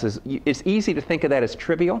classes, it's easy to think of that as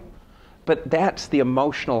trivial, but that's the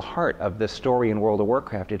emotional heart of the story in World of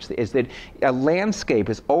Warcraft. Is that a landscape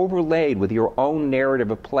is overlaid with your own narrative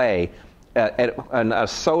of play, a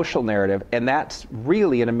social narrative, and that's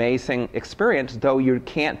really an amazing experience, though you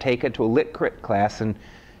can't take it to a lit crit class and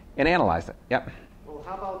analyze it. Yep. Well,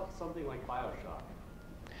 how about something like BioShock?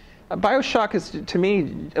 BioShock is, to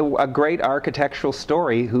me, a great architectural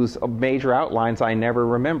story whose major outlines I never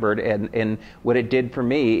remembered. And what it did for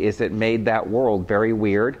me is it made that world very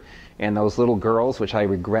weird. And those little girls, which I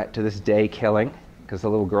regret to this day killing, because the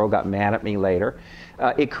little girl got mad at me later.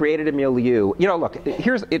 It created a milieu. Look,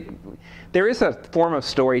 there is a form of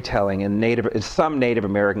storytelling in some Native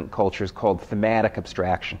American cultures called thematic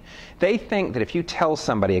abstraction. They think that if you tell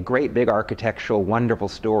somebody a great big architectural, wonderful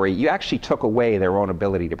story, you actually took away their own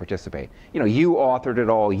ability to participate. You authored it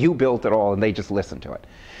all, you built it all, and they just listened to it.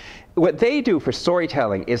 What they do for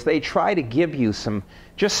storytelling is they try to give you some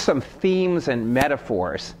themes and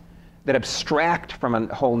metaphors that abstract from a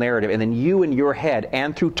whole narrative, and then you in your head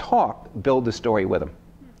and through talk build the story with them.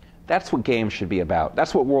 That's what games should be about.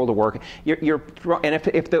 That's what World of Warcraft. And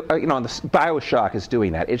if the BioShock is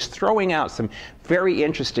doing that, it's throwing out some very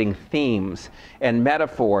interesting themes and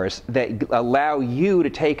metaphors that allow you to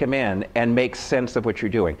take them in and make sense of what you're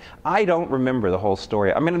doing. I don't remember the whole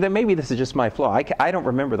story. I mean, maybe this is just my flaw. I don't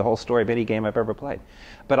remember the whole story of any game I've ever played,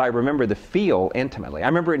 but I remember the feel intimately. I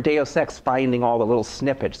remember in Deus Ex finding all the little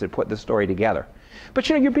snippets that put the story together. But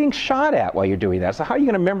you're being shot at while you're doing that. So how are you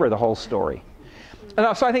going to remember the whole story?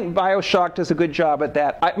 So I think BioShock does a good job at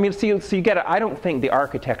that. I mean, so you get it. I don't think the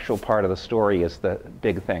architectural part of the story is the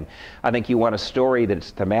big thing. I think you want a story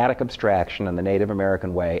that's thematic abstraction in the Native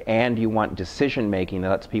American way, and you want decision-making that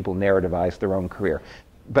lets people narrativize their own career.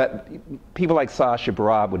 But people like Sasha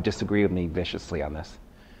Barab would disagree with me viciously on this.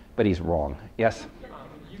 But he's wrong. Yes?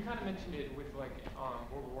 You kind of mentioned it with World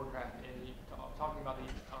of Warcraft and talking about the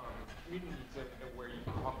communities where you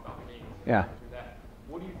talk about the games. Yeah.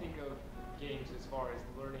 What do you think of games as far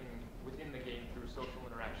as learning within the game through social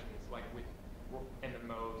interactions, like with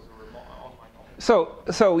MMOs or online?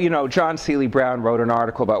 So John Seeley Brown wrote an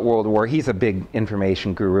article about World War. He's a big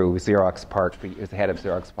information guru, Xerox PARC. He was the head of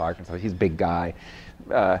Xerox PARC, and so he's a big guy.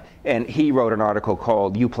 And he wrote an article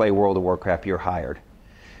called "You Play World of Warcraft, You're Hired."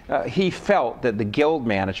 He felt that the guild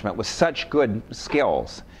management was such good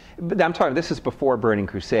skills. I'm talking, this is before Burning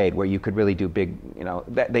Crusade, where you could really do big,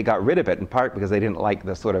 they got rid of it in part because they didn't like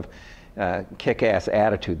the sort of kick-ass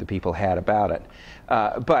attitude that people had about it.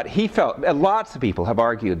 But he felt, lots of people have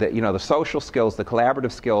argued that, the social skills, the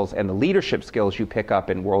collaborative skills, and the leadership skills you pick up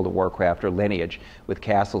in World of Warcraft or Lineage with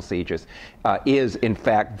castle sieges is, in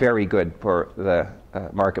fact, very good for the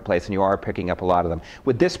marketplace, and you are picking up a lot of them.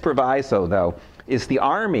 With this proviso, though, is the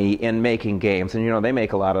Army in making games, and they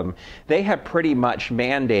make a lot of them, they have pretty much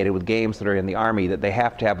mandated with games that are in the Army that they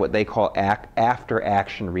have to have what they call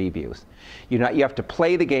after-action reviews. You have to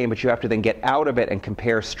play the game, but you have to then get out of it and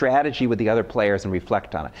compare strategy with the other players and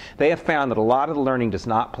reflect on it. They have found that a lot of the learning does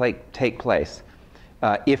not take place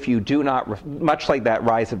if you do not, much like that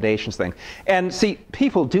Rise of Nations thing. And see,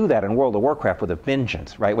 people do that in World of Warcraft with a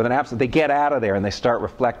vengeance, right? With an absolute, they get out of there and they start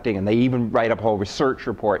reflecting, and they even write up whole research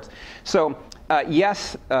reports. So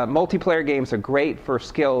yes, multiplayer games are great for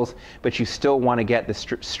skills, but you still want to get the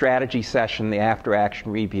strategy session, the after-action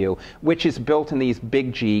review, which is built in these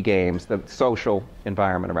big G games, the social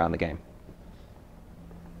environment around the game.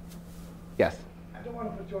 Yes? I don't want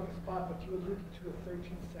to put you on the spot, but you alluded to a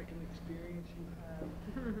 13-second experience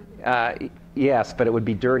you had. Yes, but it would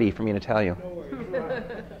be dirty for me to tell you. No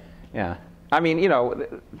worries. Yeah. I mean, you know,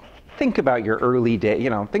 think about your early day, you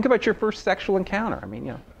know, think about your first sexual encounter. I mean,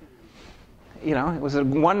 you know, it was a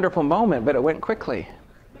wonderful moment, but it went quickly.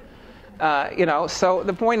 You know, so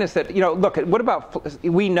the point is that, you know, look, what about,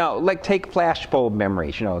 we know, like take flashbulb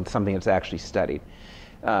memories, you know, it's something that's actually studied.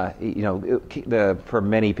 You know, for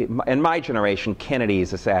many people, in my generation,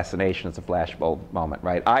 Kennedy's assassination is a flashbulb moment,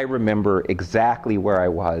 right? I remember exactly where I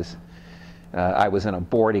was. I was in a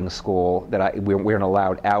boarding school that we weren't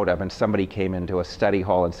allowed out of, and somebody came into a study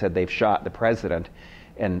hall and said they've shot the president.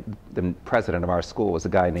 And the president of our school was a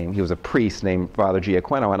guy named, he was a priest named Father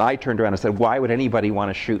Giaquino. And I turned around and said, why would anybody want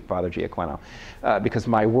to shoot Father Giaquino? Because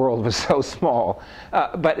my world was so small.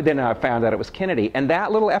 But then I found out it was Kennedy. And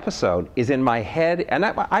that little episode is in my head. And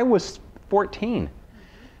I was 14.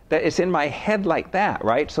 That it's in my head like that,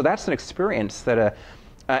 right? So that's an experience that,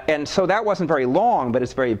 and so that wasn't very long, but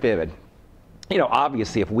it's very vivid. You know,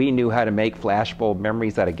 obviously, if we knew how to make flashbulb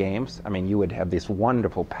memories out of games, I mean, you would have this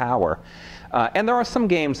wonderful power. And there are some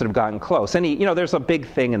games that have gotten close. You know, there's a big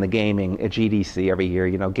thing in the gaming at GDC every year.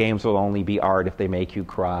 You know, games will only be art if they make you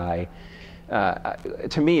cry.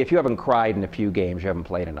 To me, if you haven't cried in a few games, you haven't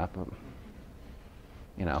played enough of them.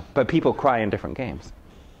 You know, but people cry in different games.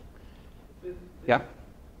 Yeah?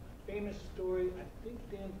 Famous story, I think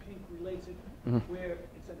Dan Pink relates it, where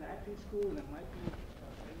it's an acting school, and it might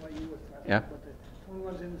be NYU or something. Yeah. But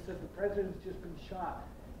someone was in and said the president's just been shot,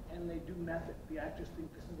 and they do method. The actors think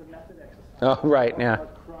this is a method exercise. Oh, right, yeah.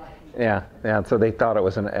 Yeah. Yeah, so they thought it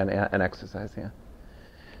was an exercise, yeah.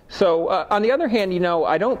 So on the other hand, you know,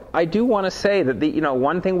 I do want to say that you know,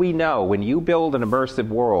 one thing we know, when you build an immersive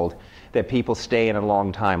world that people stay in a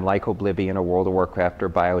long time, like Oblivion or World of Warcraft or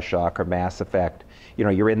BioShock or Mass Effect, you know,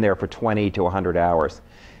 you're in there for 20 to 100 hours.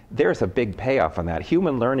 There's a big payoff on that.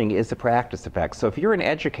 Human learning is a practice effect. So if you're an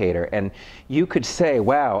educator and you could say,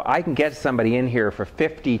 wow, I can get somebody in here for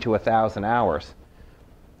 50 to 1,000 hours,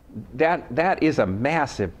 that is a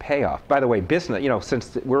massive payoff. By the way, business, you know,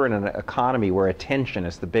 since we're in an economy where attention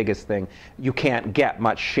is the biggest thing, you can't get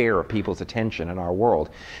much share of people's attention in our world.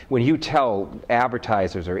 When you tell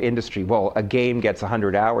advertisers or industry, well, a game gets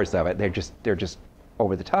 100 hours of it, they're just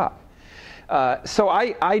over the top. So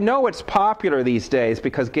I know it's popular these days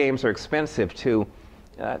because games are expensive to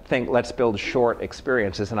think, let's build short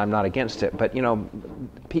experiences, and I'm not against it. But, you know,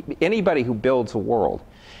 anybody who builds a world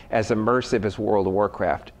as immersive as World of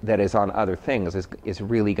Warcraft that is on other things is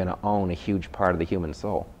really going to own a huge part of the human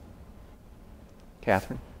soul.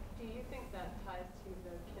 Catherine? Do you think that ties to the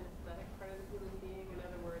kinesthetic part of the human being? In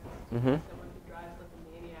other words, someone who drives like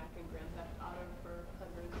a maniac in Grand Theft Auto for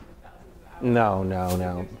hundreds or thousands of hours?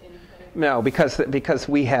 No. No, because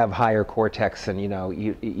we have higher cortex, and you know,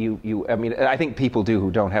 I mean, I think people do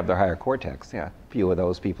who don't have their higher cortex. Yeah, few of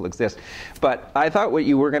those people exist. But I thought what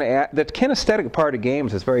you were going to add, the kinesthetic part of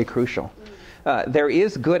games is very crucial. There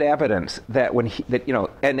is good evidence that you know,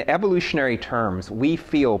 in evolutionary terms, we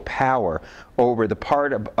feel power over the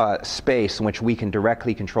part of space in which we can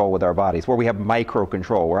directly control with our bodies, where we have micro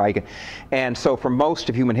control, where I can, and so for most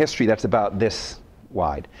of human history, that's about this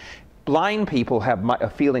wide. Blind people have a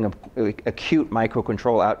feeling of acute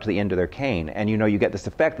microcontrol out to the end of their cane, and you know, you get this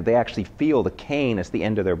effect that they actually feel the cane as the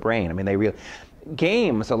end of their brain. I mean,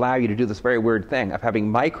 games allow you to do this very weird thing of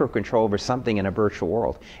having microcontrol over something in a virtual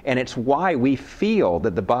world, and it's why we feel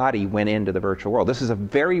that the body went into the virtual world. This is a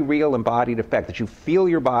very real embodied effect, that you feel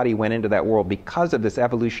your body went into that world because of this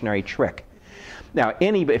evolutionary trick. Now,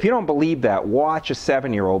 if you don't believe that, watch a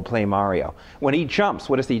 7-year-old play Mario. When he jumps,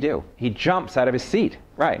 what does he do? He jumps out of his seat,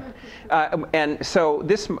 right? And so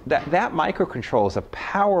that microcontrol is a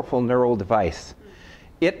powerful neural device.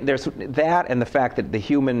 There's that, and the fact that the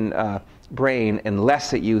human brain,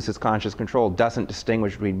 unless it uses conscious control, doesn't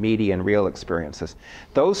distinguish between media and real experiences.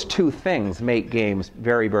 Those two things make games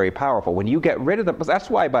very, very powerful. When you get rid of them, that's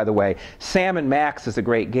why, by the way, Sam and Max is a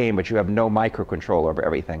great game, but you have no microcontrol over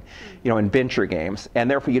everything, you know, in adventure games. And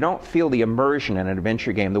therefore, you don't feel the immersion in an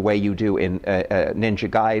adventure game the way you do in Ninja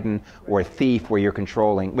Gaiden or Thief, where you're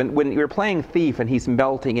controlling. When you're playing Thief and he's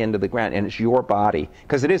melting into the ground, and it's your body,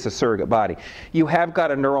 because it is a surrogate body, you have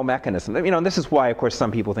got a neural mechanism. You know, and this is why, of course, some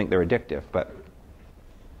people think they're addictive. But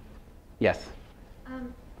Yes.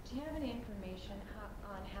 Do you have any information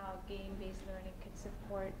on how game-based learning could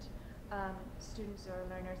support students or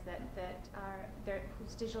learners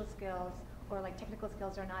whose digital skills or like technical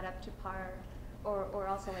skills are not up to par, or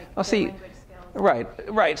also like language skills?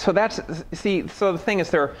 Right. So so the thing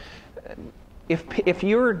is, if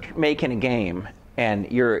you're making a game and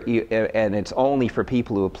and it's only for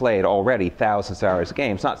people who have played already thousands of hours of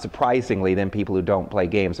games, not surprisingly, then people who don't play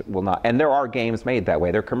games will not. And there are games made that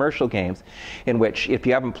way. They're commercial games in which, if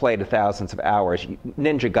you haven't played thousands of hours,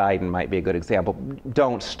 Ninja Gaiden might be a good example.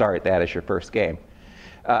 Don't start that as your first game.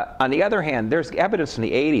 On the other hand, there's evidence from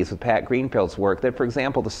the 80s with Pat Greenfield's work that, for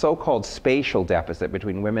example, the so-called spatial deficit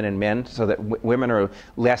between women and men, so that women are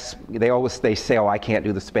less, they say, oh, I can't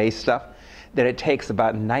do the space stuff, that it takes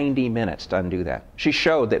about 90 minutes to undo that. She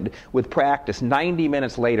showed that with practice, 90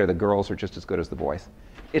 minutes later, the girls are just as good as the boys.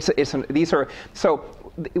 So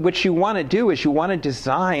what you want to do is you want to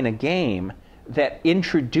design a game that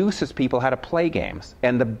introduces people how to play games.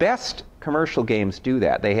 And the best commercial games do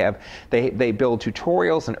that. They build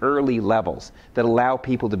tutorials and early levels that allow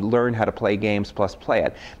people to learn how to play games plus play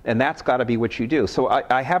it. And that's got to be what you do. So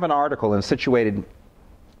I have an article in Situated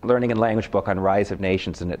Learning and Language book on Rise of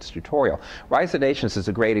Nations and its tutorial. Rise of Nations is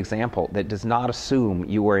a great example that does not assume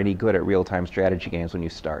you are any good at real-time strategy games when you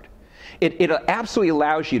start. It absolutely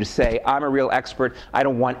allows you to say, I'm a real expert, I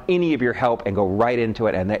don't want any of your help, and go right into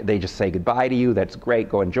it, and they just say goodbye to you. That's great,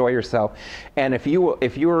 go enjoy yourself. And if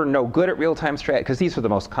you're no good at real-time strategy, because these are the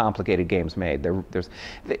most complicated games made,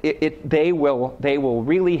 they will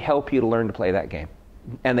really help you to learn to play that game.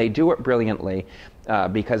 And they do it brilliantly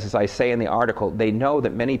because, as I say in the article, they know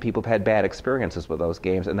that many people have had bad experiences with those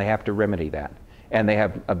games, and they have to remedy that. And they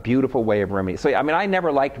have a beautiful way of remedying. So, I mean, I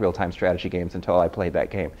never liked real-time strategy games until I played that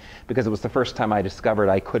game, because it was the first time I discovered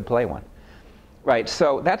I could play one. Right,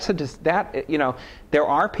 so there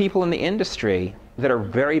are people in the industry that are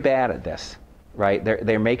very bad at this, right?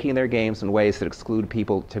 They're making their games in ways that exclude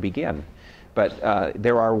people to begin. But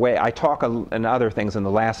there are ways. I talk in other things in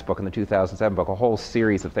the last book, in the 2007 book, a whole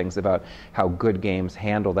series of things about how good games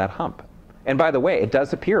handle that hump. And by the way, it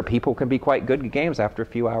does appear people can be quite good at games after a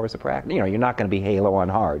few hours of practice. You're not going to be Halo on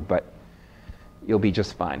hard, but you'll be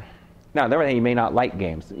just fine. Now, the other thing, you may not like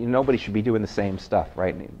games. Nobody should be doing the same stuff,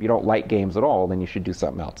 right? If you don't like games at all, then you should do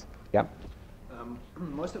something else. Yeah?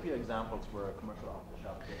 Most of your examples were commercial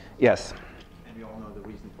off-the-shelf games. Yes. And we all know the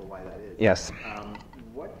reason for why that is. Yes.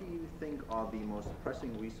 What do you think are the most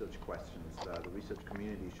pressing research questions the research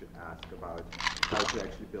community should ask about how to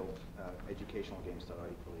actually build educational games that are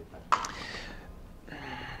equally effective?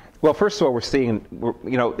 Well, first of all, we're seeing,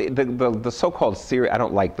 the so-called serious, I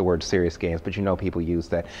don't like the word serious games, but people use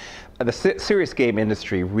that. The serious game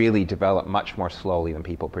industry really developed much more slowly than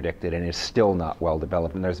people predicted, and is still not well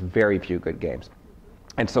developed, and there's very few good games.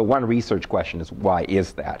 And so one research question is, why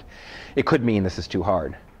is that? It could mean this is too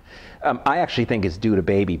hard. I actually think it's due to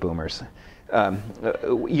baby boomers.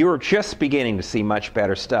 You're just beginning to see much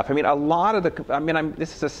better stuff. I mean, a lot of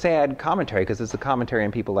this is a sad commentary because it's a commentary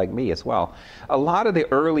on people like me as well. A lot of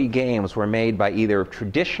the early games were made by either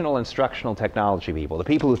traditional instructional technology people, the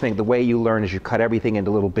people who think the way you learn is you cut everything into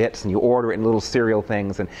little bits and you order it in little serial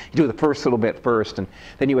things and you do the first little bit first and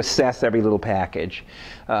then you assess every little package.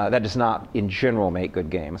 That does not, in general, make good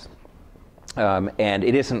games. And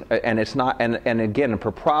it isn't, and it's not, and again,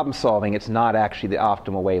 for problem solving, it's not actually the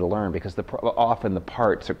optimal way to learn because often the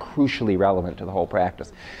parts are crucially relevant to the whole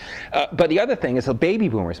practice. But the other thing is the baby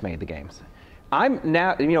boomers made the games. I'm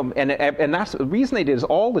now, and that's the reason they did is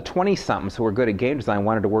all the 20-somethings who were good at game design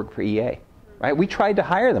wanted to work for EA. Right? We tried to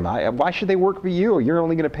hire them. Why should they work for you? You're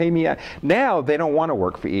only going to pay me. Now they don't want to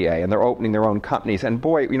work for EA, and they're opening their own companies. And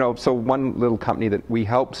boy, so one little company that we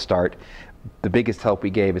helped start, the biggest help we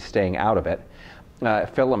gave is staying out of it.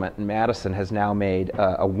 Filament in Madison has now made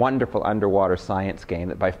a wonderful underwater science game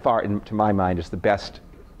that by far, to my mind, is the best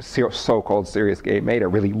so-called serious game made. It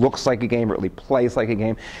really looks like a game, it really plays like a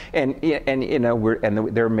game, and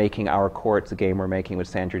they're making our core. It's a game we're making with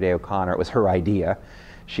Sandra Day O'Connor. It was her idea.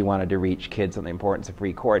 She wanted to reach kids on the importance of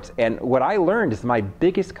free courts. And what I learned is my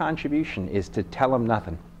biggest contribution is to tell them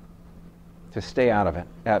nothing, to stay out of it,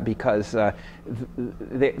 because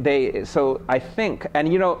so I think, and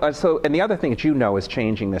and the other thing that is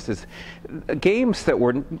changing this is games that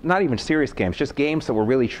were not even serious games, just games that were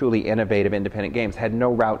really truly innovative, independent games had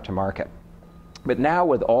no route to market. But now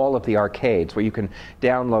with all of the arcades, where you can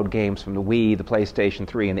download games from the Wii, the PlayStation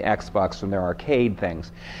 3, and the Xbox from their arcade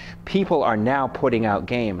things, people are now putting out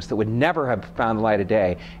games that would never have found the light of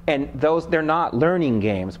day. And they're not learning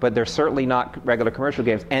games, but they're certainly not regular commercial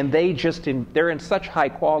games. And they're in such high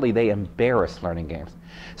quality, they embarrass learning games.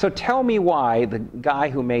 So tell me why the guy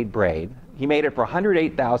who made Braid, he made it for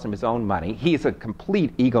 $108,000 of his own money. He's a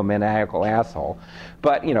complete egomaniacal asshole,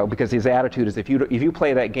 but because his attitude is if you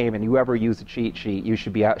play that game and you ever use a cheat sheet, you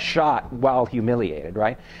should be shot while humiliated,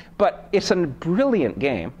 right? But it's a brilliant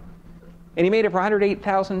game, and he made it for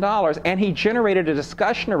 $108,000, and he generated a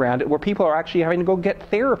discussion around it where people are actually having to go get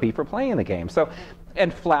therapy for playing the game. So.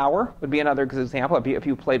 And Flower would be another example. If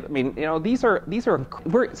you played, these are.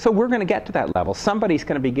 So we're going to get to that level. Somebody's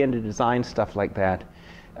going to begin to design stuff like that,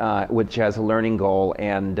 which has a learning goal,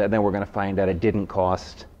 and then we're going to find out it didn't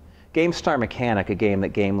cost. GameStar Mechanic, a game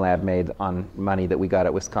that Game Lab made on money that we got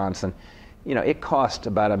at Wisconsin, it cost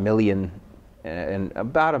about $1 million and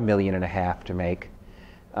about $1.5 million to make,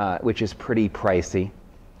 which is pretty pricey.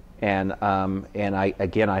 And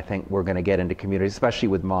I think we're going to get into communities, especially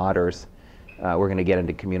with modders. We're going to get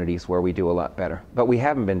into communities where we do a lot better. But we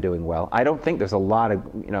haven't been doing well. I don't think there's a lot of,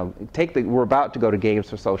 we're about to go to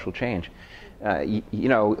Games for Social Change.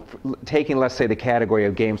 Taking, let's say, the category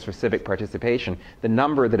of games for civic participation, the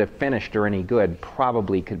number that have finished are any good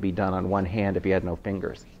probably could be done on one hand if you had no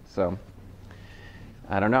fingers. So,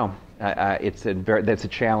 I don't know. That's a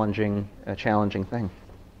challenging thing.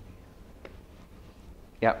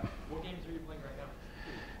 Yep. What games are you playing right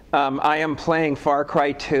now? I am playing Far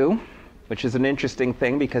Cry 2. Which is an interesting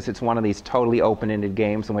thing because it's one of these totally open-ended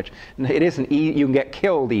games in which it isn't you can get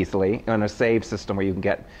killed easily on a save system where you can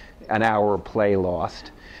get an hour of play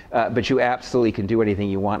lost, but you absolutely can do anything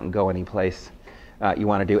you want and go any place you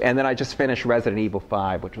want to do. And then I just finished Resident Evil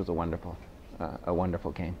 5, which was a wonderful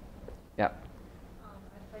game. Yeah. I'd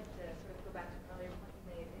like to sort of go back to an earlier point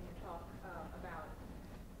you made in your talk about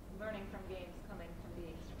learning from games coming from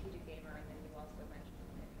being a strategic gamer, and then you also mentioned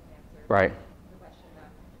in an answer. Right.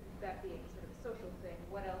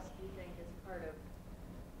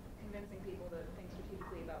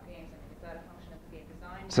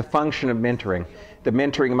 It's a function of mentoring. The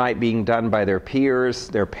mentoring might be done by their peers,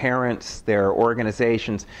 their parents, their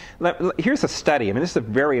organizations. Here's a study. This is a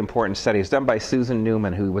very important study. It's done by Susan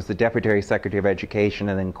Newman, who was the Deputy Secretary of Education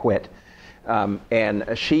and then quit. And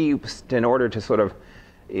she, in order to sort of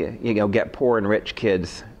get poor and rich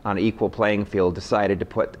kids on an equal playing field, decided to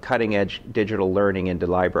put cutting-edge digital learning into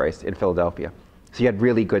libraries in Philadelphia. So you had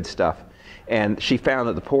really good stuff. And she found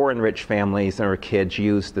that the poor and rich families and her kids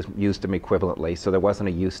used them equivalently, so there wasn't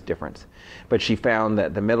a use difference. But she found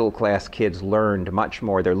that the middle-class kids learned much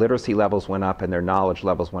more. Their literacy levels went up and their knowledge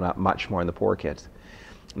levels went up much more than the poor kids.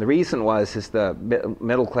 And the reason is the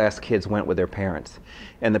middle-class kids went with their parents.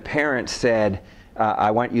 And the parents said,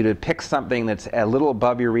 I want you to pick something that's a little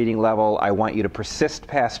above your reading level. I want you to persist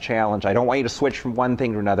past challenge. I don't want you to switch from one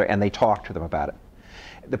thing to another. And they talked to them about it.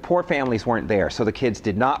 The poor families weren't there, so the kids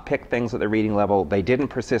did not pick things at their reading level. They didn't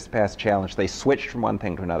persist past challenge. They switched from one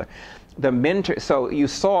thing to another. So you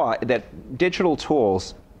saw that digital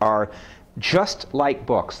tools are just like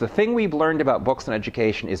books. The thing we've learned about books and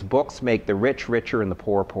education is books make the rich richer and the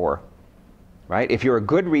poor poor. Right? If you're a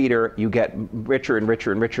good reader, you get richer and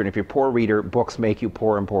richer and richer, and if you're a poor reader, books make you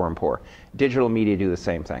poor and poor and poor. Digital media do the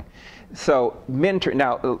same thing. So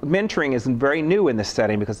mentoring is very new in this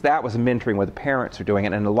setting because that was mentoring where the parents are doing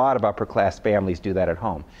it, and a lot of upper-class families do that at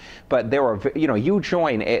home. But there are, you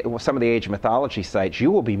join some of the Age of Mythology sites, you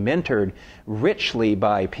will be mentored richly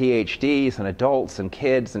by PhDs and adults and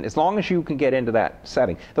kids, and as long as you can get into that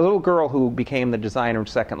setting. The little girl who became the designer of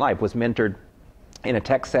Second Life was mentored in a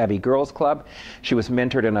tech-savvy girls club. She was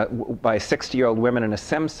mentored by 60-year-old women in a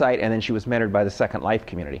SIM site, and then she was mentored by the Second Life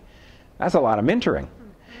community. That's a lot of mentoring.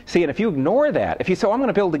 See, and if you ignore that, if you say, I'm going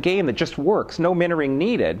to build a game that just works, no mentoring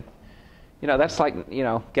needed, that's like,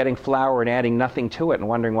 getting flour and adding nothing to it and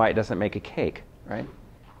wondering why it doesn't make a cake, right?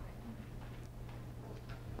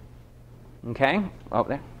 Okay? Oh,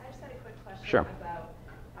 there. I just had a quick question Sure. about,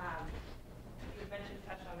 you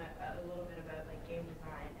touched on it a little bit about like game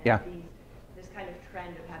design and Yeah. this kind of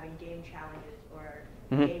trend of having game challenges or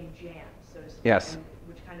Mhm. game jams, so to speak, Yes.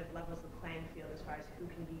 which kind of levels the playing field as far as who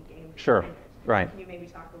can be game Sure. designers. Right. Can you maybe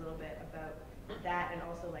talk a little bit about that and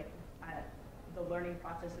also like the learning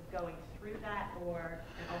process of going through that, and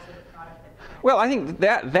also the product that Well, I think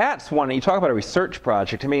that's one. You talk about a research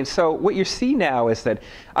project. So what you see now is that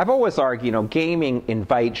I've always argued, gaming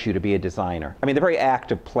invites you to be a designer. The very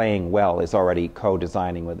act of playing well is already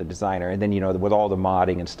co-designing with the designer, and then with all the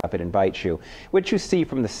modding and stuff, it invites you. What you see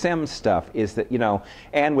from the sim stuff is that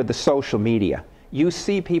and with the social media. you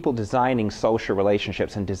see people designing social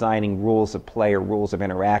relationships and designing rules of play or rules of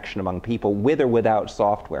interaction among people with or without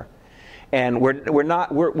software. And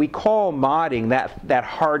we call modding that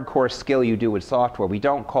hardcore skill you do with software. We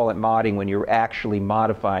don't call it modding when you're actually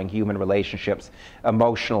modifying human relationships,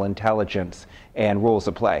 emotional intelligence, and rules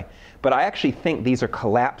of play. But I actually think these are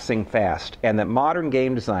collapsing fast, and that modern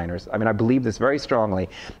game designers, I mean, I believe this very strongly,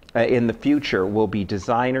 in the future will be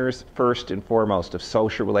designers first and foremost of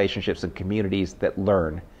social relationships and communities that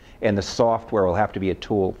learn, and the software will have to be a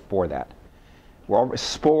tool for that.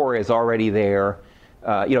 Spore is already there.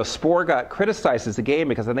 Spore got criticized as a game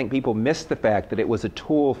because I think people missed the fact that it was a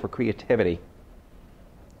tool for creativity.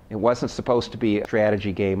 It wasn't supposed to be a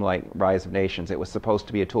strategy game like Rise of Nations. It was supposed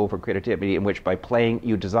to be a tool for creativity in which by playing,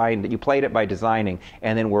 you played it by designing,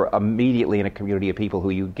 and then were immediately in a community of people who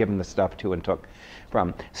you'd given the stuff to and took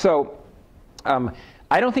from. So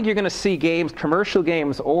I don't think you're going to see games, commercial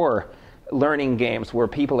games or learning games, where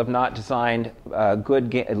people have not designed a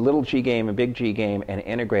little G game, a big G game, and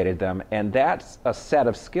integrated them. And that's a set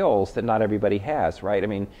of skills that not everybody has, right? I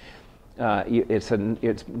mean, it's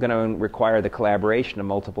going to require the collaboration of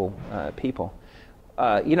multiple people.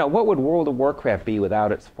 What would World of Warcraft be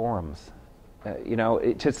without its forums?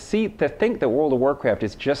 To think that World of Warcraft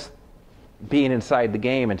is just being inside the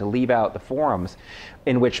game and to leave out the forums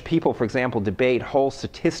in which people, for example, debate whole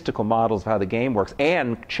statistical models of how the game works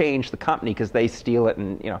and change the company because they steal it,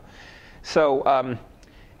 and So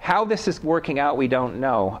how this is working out, we don't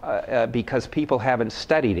know because people haven't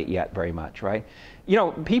studied it yet very much, right?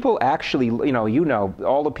 People actually,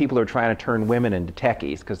 all the people who are trying to turn women into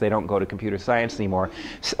techies because they don't go to computer science anymore,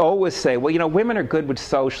 always say, well, women are good with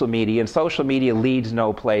social media, and social media leads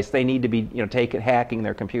no place. They need to be, hacking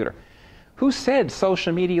their computer. Who said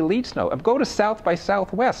social media leads no? Go to South by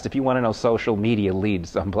Southwest if you want to know social media leads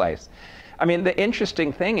someplace. I mean, the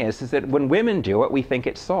interesting thing is that when women do it, we think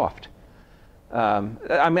it's soft.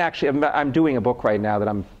 I'm doing a book right now that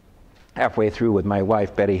I'm halfway through with my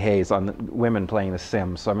wife, Betty Hayes, on women playing The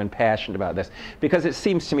Sims. So I'm impassioned about this because it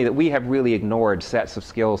seems to me that we have really ignored sets of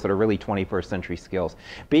skills that are really 21st century skills.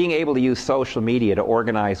 Being able to use social media to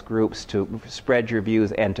organize groups, to spread your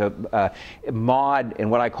views, and to mod in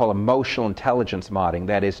what I call emotional intelligence modding,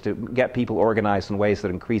 that is to get people organized in ways that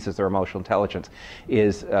increases their emotional intelligence,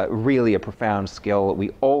 is really a profound skill.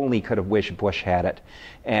 We only could have wished Bush had it.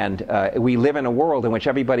 And we live in a world in which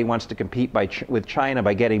everybody wants to compete with China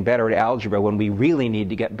by getting better at algebra, when we really need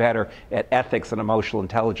to get better at ethics and emotional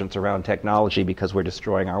intelligence around technology because we're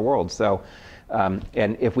destroying our world. So,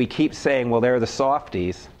 and if we keep saying, well, they're the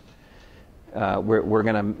softies, we're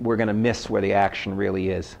gonna miss where the action really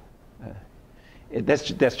is. That's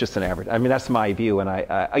just an average. I mean, that's my view, and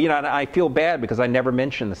I feel bad because I never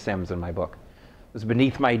mentioned The Sims in my book. It was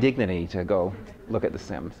beneath my dignity to go look at The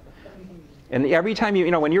Sims. And every time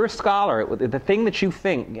when you're a scholar, the thing that you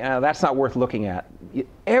think, that's not worth looking at,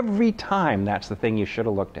 every time that's the thing you should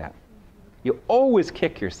have looked at. You always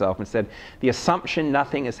kick yourself and said, the assumption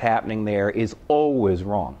nothing is happening there is always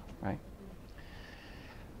wrong, right?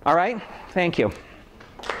 All right, thank you.